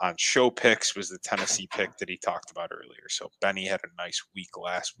on show picks was the Tennessee pick that he talked about earlier. So Benny had a nice week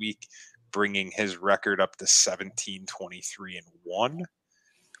last week, bringing his record up to 17-23-1.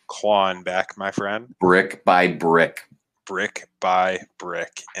 Clawing back, my friend. Brick by brick. Brick by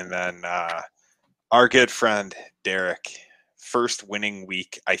brick. And then our good friend, Derek, first winning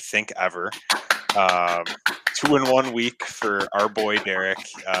week, I think, ever. 2-1 week for our boy, Derek.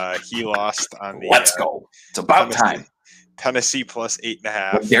 He lost on the... Let's go. It's about time. Tennessee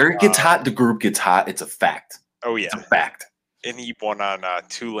 +8.5. When Derek gets hot, the group gets hot. It's a fact. Oh, yeah. It's a fact. And he won on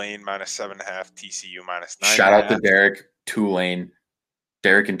Tulane -7.5, TCU -9.5. Shout out to Derek, Tulane.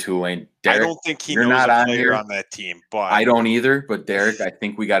 Derek and Tulane. Derek, I don't think he knows a player on that team. But I don't either. But Derek, I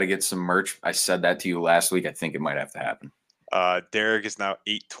think we got to get some merch. I said that to you last week. I think it might have to happen. Derek is now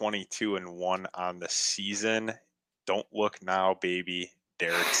 8-22-1 on the season. Don't look now, baby.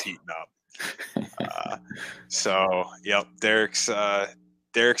 Derek's heating up. So, yep, Derek's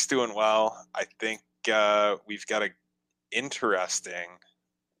doing well. I think we've got an interesting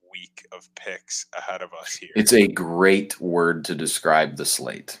week of picks ahead of us here. It's a great word to describe the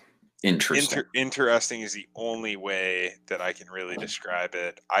slate. Interesting. Interesting is the only way that I can really describe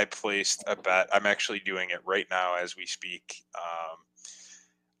it. I placed a bet. I'm actually doing it right now as we speak.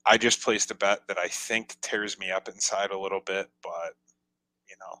 I just placed a bet that I think tears me up inside a little bit, but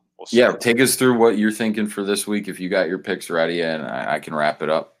we'll see. Yeah, take us through what you're thinking for this week if you got your picks ready, and I can wrap it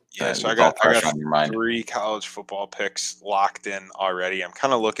up. Yeah, so I got 3 college football picks locked in already. I'm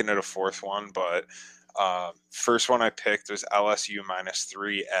kind of looking at a fourth one, but first one I picked was LSU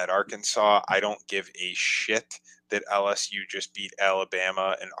 -3 at Arkansas. I don't give a shit that LSU just beat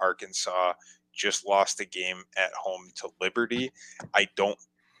Alabama and Arkansas just lost a game at home to Liberty. I don't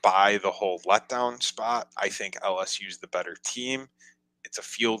buy the whole letdown spot. I think LSU's the better team. It's a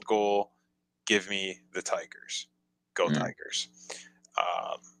field goal. Give me the Tigers. Go Tigers.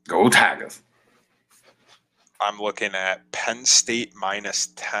 Go Tigers. I'm looking at Penn State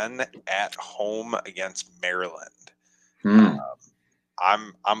 -10 at home against Maryland.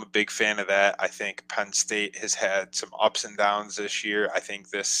 I'm a big fan of that. I think Penn State has had some ups and downs this year. I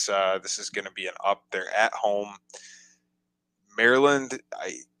think this is going to be an up. They're at home. Maryland,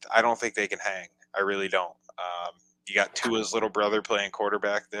 I don't think they can hang. I really don't. You got Tua's little brother playing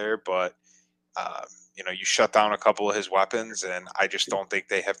quarterback there, but you shut down a couple of his weapons, and I just don't think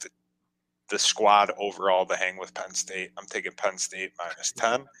they have the squad overall to hang with Penn State. I'm taking Penn State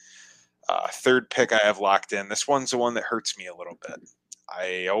 -10. Third pick I have locked in. This one's the one that hurts me a little bit.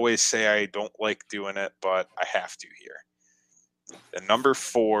 I always say I don't like doing it, but I have to here. The number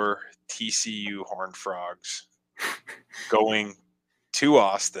 4 TCU Horned Frogs going to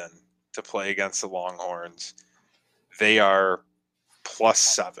Austin to play against the Longhorns. They are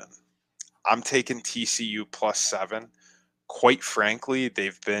 +7. I'm taking TCU +7. Quite frankly,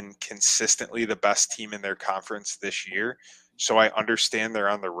 they've been consistently the best team in their conference this year. So I understand they're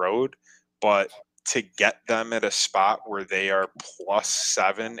on the road, but to get them at a spot where they are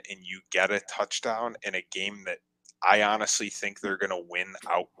 +7 and you get a touchdown in a game that I honestly think they're going to win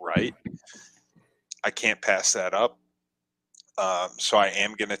outright, I can't pass that up. So I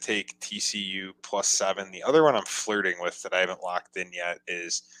am going to take TCU +7. The other one I'm flirting with that I haven't locked in yet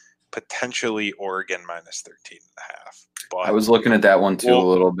is potentially Oregon -13.5. But I was looking at that one too a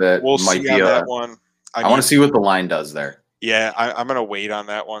little bit. We'll see on that one. I want to see what the line does there. Yeah, I'm going to wait on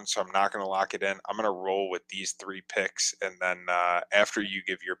that one, so I'm not going to lock it in. I'm going to roll with these 3 picks, and then after you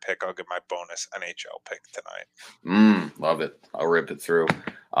give your pick, I'll give my bonus NHL pick tonight. Love it. I'll rip it through.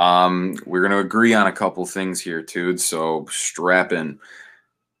 We're going to agree on a couple things here, too, so strap in.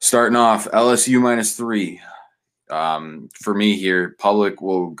 Starting off, LSU -3. For me here, public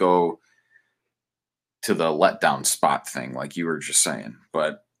will go to the letdown spot thing, like you were just saying.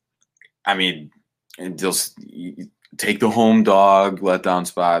 But, I mean, just take the home dog, letdown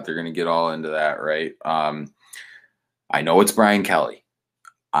spot. They're going to get all into that, right? I know it's Brian Kelly.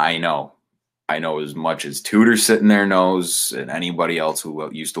 I know as much as Tudor sitting there knows, and anybody else who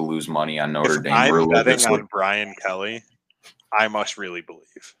used to lose money on Notre Dame. I'm betting on Brian Kelly, I must really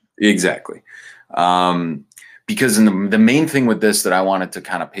believe. Exactly. Because the main thing with this that I wanted to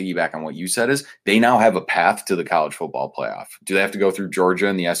kind of piggyback on what you said is they now have a path to the college football playoff. Do they have to go through Georgia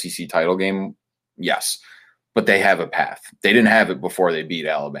in the SEC title game? Yes. But they have a path. They didn't have it before they beat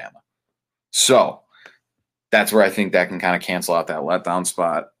Alabama. So that's where I think that can kind of cancel out that letdown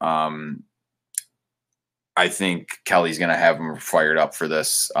spot. I think Kelly's going to have them fired up for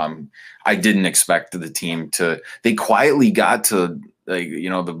this. I didn't expect the team to – they quietly got to –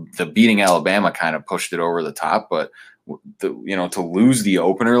 the beating Alabama kind of pushed it over the top, but to lose the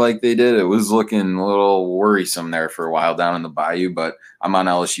opener like they did, it was looking a little worrisome there for a while down in the Bayou. But I'm on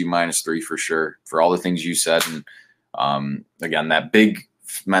LSU -3 for sure for all the things you said, and again, that big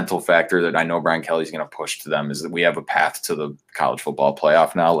mental factor that I know Brian Kelly's going to push to them is that we have a path to the college football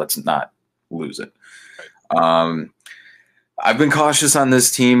playoff now. Let's not lose it. I've been cautious on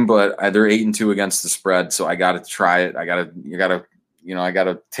this team, but they're 8-2 against the spread, so I got to try it. I got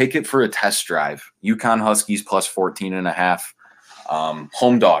to take it for a test drive. UConn Huskies +14.5.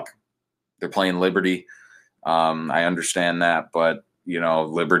 Home dog. They're playing Liberty. I understand that, but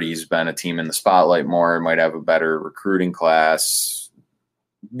Liberty's been a team in the spotlight more. Might have a better recruiting class.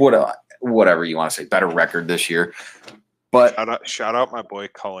 Whatever you want to say, better record this year. But shout out my boy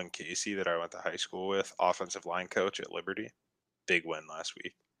Cullen Casey that I went to high school with, offensive line coach at Liberty. Big win last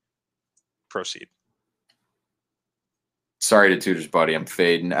week. Proceed. Sorry to Tudor's buddy, I'm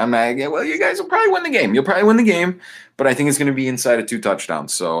fading. I'm not. Well, you guys will probably win the game. You'll probably win the game, but I think it's going to be inside of 2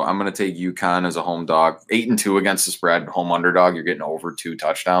 touchdowns. So I'm going to take UConn as a home dog. 8-2 against the spread, home underdog. You're getting over 2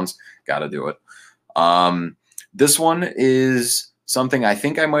 touchdowns. Got to do it. This one is something I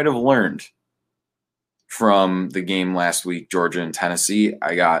think I might have learned from the game last week, Georgia and Tennessee.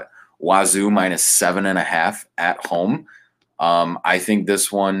 I got Wazoo -7.5 at home. I think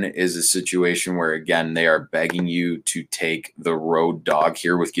this one is a situation where, again, they are begging you to take the road dog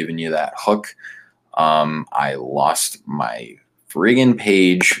here with giving you that hook. I lost my friggin'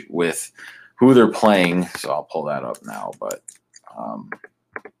 page with who they're playing, so I'll pull that up now, but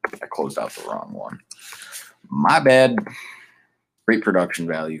I closed out the wrong one. My bad. Great production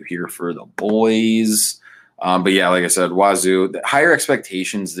value here for the boys. But, yeah, like I said, Wazoo, higher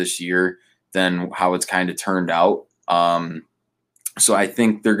expectations this year than how it's kind of turned out. So I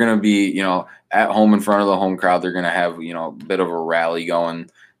think they're going to be, at home in front of the home crowd. They're going to have, a bit of a rally going.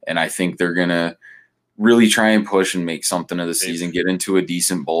 And I think they're going to really try and push and make something of the season, get into a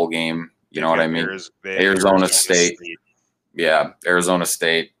decent bowl game. You know what I mean? Arizona State. Yeah, Arizona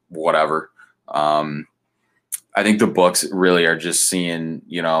State, whatever. I think the books really are just seeing,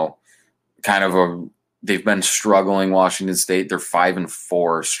 they've been struggling, Washington State. They're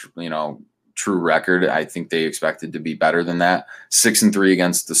 5-4, true record. I think they expected to be better than that. 6-3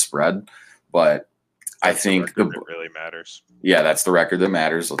 against the spread, but I think the record that really matters. Yeah, that's the record that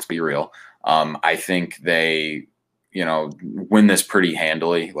matters. Let's be real. I think they, win this pretty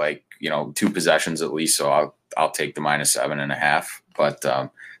handily, 2 possessions at least. So I'll take the -7.5. But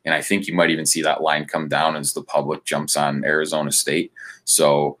and I think you might even see that line come down as the public jumps on Arizona State.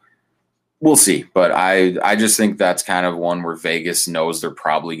 So we'll see, but I just think that's kind of one where Vegas knows they're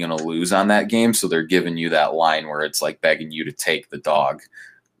probably going to lose on that game, so they're giving you that line where it's like begging you to take the dog,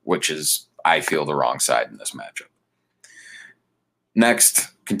 which is, I feel, the wrong side in this matchup. Next,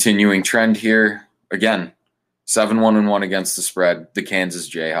 continuing trend here, again, 7-1-1 against the spread. The Kansas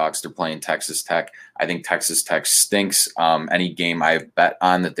Jayhawks, they're playing Texas Tech. I think Texas Tech stinks. Any game I've bet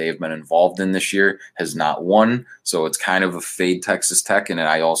on that they've been involved in this year has not won. So it's kind of a fade Texas Tech. And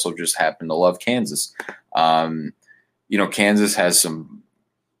I also just happen to love Kansas. Kansas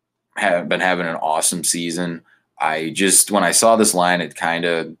have been having an awesome season. When I saw this line, it kind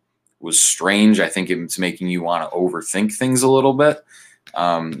of was strange. I think it's making you want to overthink things a little bit.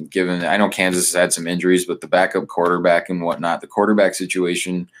 Given I know Kansas has had some injuries, but the backup quarterback and whatnot, the quarterback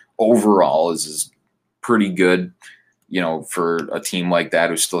situation overall is pretty good. for a team like that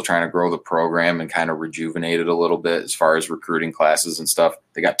who's still trying to grow the program and kind of rejuvenate it a little bit as far as recruiting classes and stuff.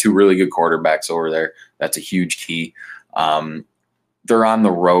 They got 2 really good quarterbacks over there. That's a huge key. They're on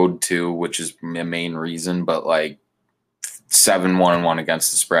the road too, which is the main reason, but like 7-1-1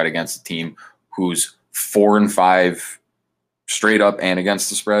 against the spread against a team who's 4-5 straight up and against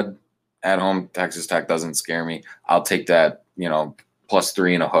the spread at home. Texas Tech doesn't scare me. I'll take that,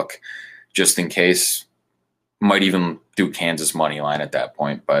 +3 and a hook just in case. Might even do Kansas money line at that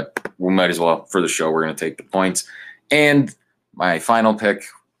point, but we might as well, for the show, we're going to take the points. And my final pick,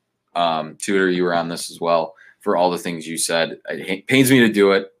 Tudor, you were on this as well, for all the things you said. It pains me to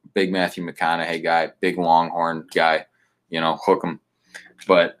do it. Big Matthew McConaughey guy, big Longhorn guy, hook him.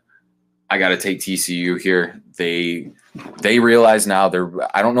 But I got to take TCU here. They realize now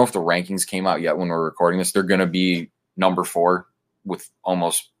I don't know if the rankings came out yet when we're recording this. They're going to be number 4 with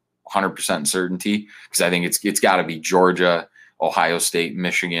almost 100% certainty, because I think it's got to be Georgia, Ohio State,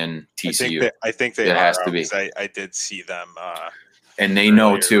 Michigan, TCU. I think they it has to be. I did see them. And they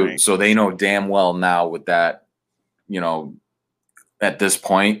know too. Rankings. So they know damn well now with that, at this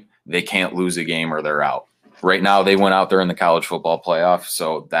point, they can't lose a game or they're out. Right now, they went out there in the college football playoff.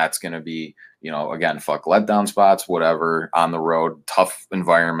 So that's going to be, again, fuck letdown spots, whatever, on the road, tough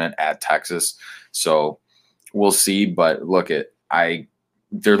environment at Texas. So we'll see. But look,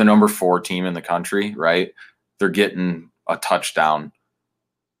 they're the number 4 team in the country, right? They're getting a touchdown.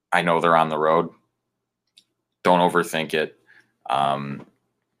 I know they're on the road. Don't overthink it.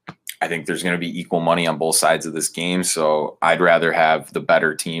 I think there's going to be equal money on both sides of this game. So I'd rather have the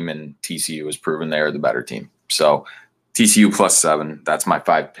better team, and TCU has proven they are the better team. So TCU +7. That's my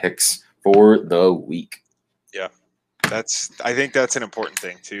 5 picks for the week. Yeah. I think that's an important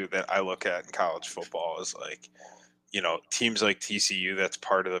thing too, that I look at in college football is like, teams like TCU, that's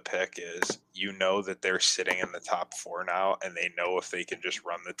part of the pick is, that they're sitting in the top 4 now, and they know if they can just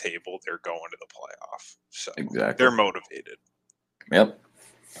run the table, they're going to the playoff. So exactly. They're motivated. Yep.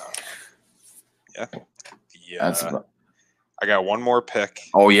 Yeah. I got one more pick.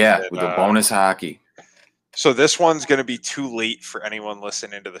 Oh, yeah, with the bonus hockey. So this one's going to be too late for anyone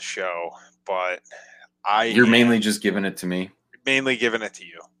listening to the show, but You're mainly just giving it to me? Mainly giving it to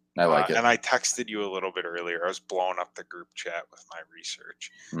you. I like it. And I texted you a little bit earlier. I was blowing up the group chat with my research.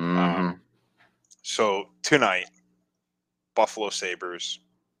 Mm-hmm. So tonight, Buffalo Sabres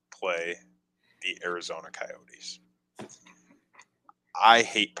play the Arizona Coyotes. I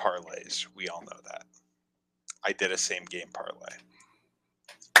hate parlays. We all know that. I did a same game parlay.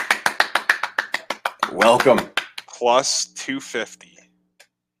 Welcome. +250.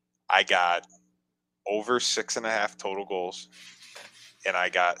 I got over 6.5 total goals. And I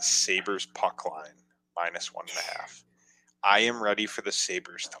got Sabres puck line -1.5. I am ready for the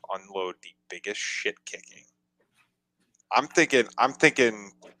Sabres to unload the biggest shit kicking. I'm thinking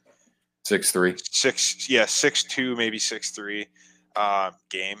 6-3. 6-2, maybe 6-3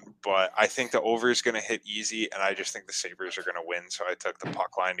 game. But I think the over is going to hit easy, and I just think the Sabres are going to win. So I took the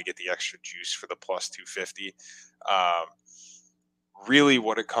puck line to get the extra juice for the +250. Really,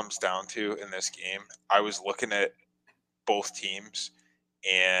 what it comes down to in this game, I was looking at both teams.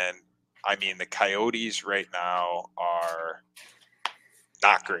 And I mean, the Coyotes right now are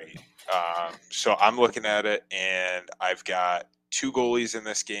not great. So I'm looking at it, and I've got 2 goalies in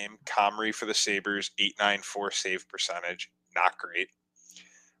this game. Comrie for the Sabres, .894 save percentage, not great.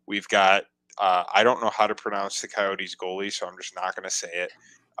 We've got I don't know how to pronounce the Coyotes goalie, so I'm just not going to say it.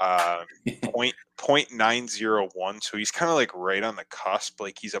 .901, so he's kind of like right on the cusp.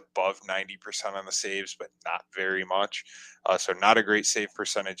 Like he's above 90% on the saves, but not very much. So not a great save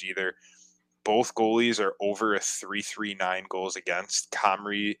percentage either. Both goalies are over a .339 goals against.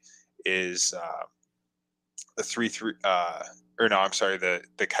 Comrie is the 3-3.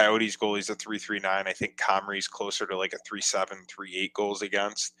 The Coyotes goalie's a .339. I think Comrie's closer to like a .37, .38 goals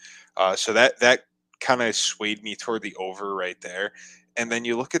against. So that kind of swayed me toward the over right there. And then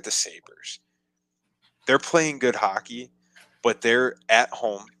you look at the Sabres. They're playing good hockey, but they're at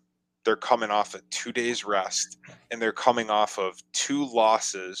home. They're coming off of 2 days rest, and they're coming off of 2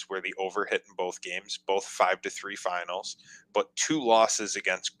 losses where the over hit in both games, both 5-3 finals, but 2 losses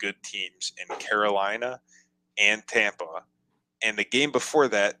against good teams in Carolina and Tampa. And the game before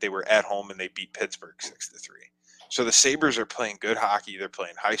that, they were at home and they beat Pittsburgh 6-3. So the Sabres are playing good hockey. They're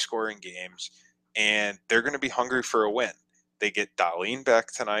playing high-scoring games, and they're going to be hungry for a win. They get Dahlin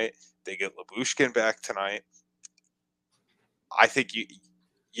back tonight. They get Lyubushkin back tonight. I think you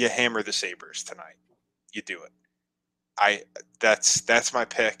hammer the Sabres tonight. You do it. That's my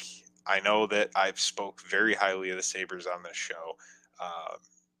pick. I know that I've spoke very highly of the Sabres on this show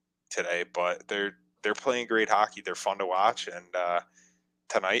today, but they're they're playing great hockey. They're fun to watch. And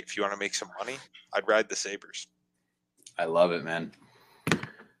tonight, if you want to make some money, I'd ride the Sabres. I love it, man.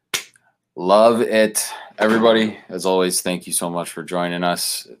 Love it. Everybody, as always, thank you so much for joining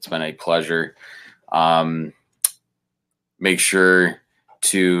us. It's been a pleasure. Make sure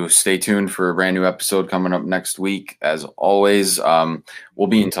to stay tuned for a brand new episode coming up next week. As always, we'll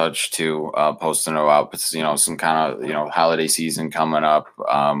be in touch to posting about, some kind of, holiday season coming up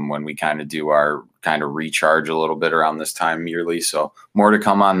when we kind of do our kind of recharge a little bit around this time yearly. So more to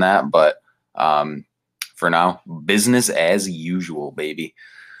come on that. But for now, business as usual, baby.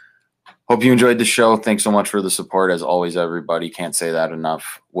 Hope you enjoyed the show. Thanks so much for the support. As always, everybody. Can't say that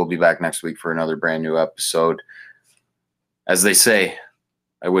enough. We'll be back next week for another brand new episode. As they say,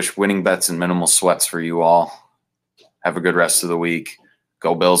 I wish winning bets and minimal sweats for you all. Have a good rest of the week.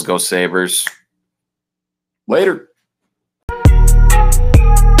 Go Bills, go Sabres. Later.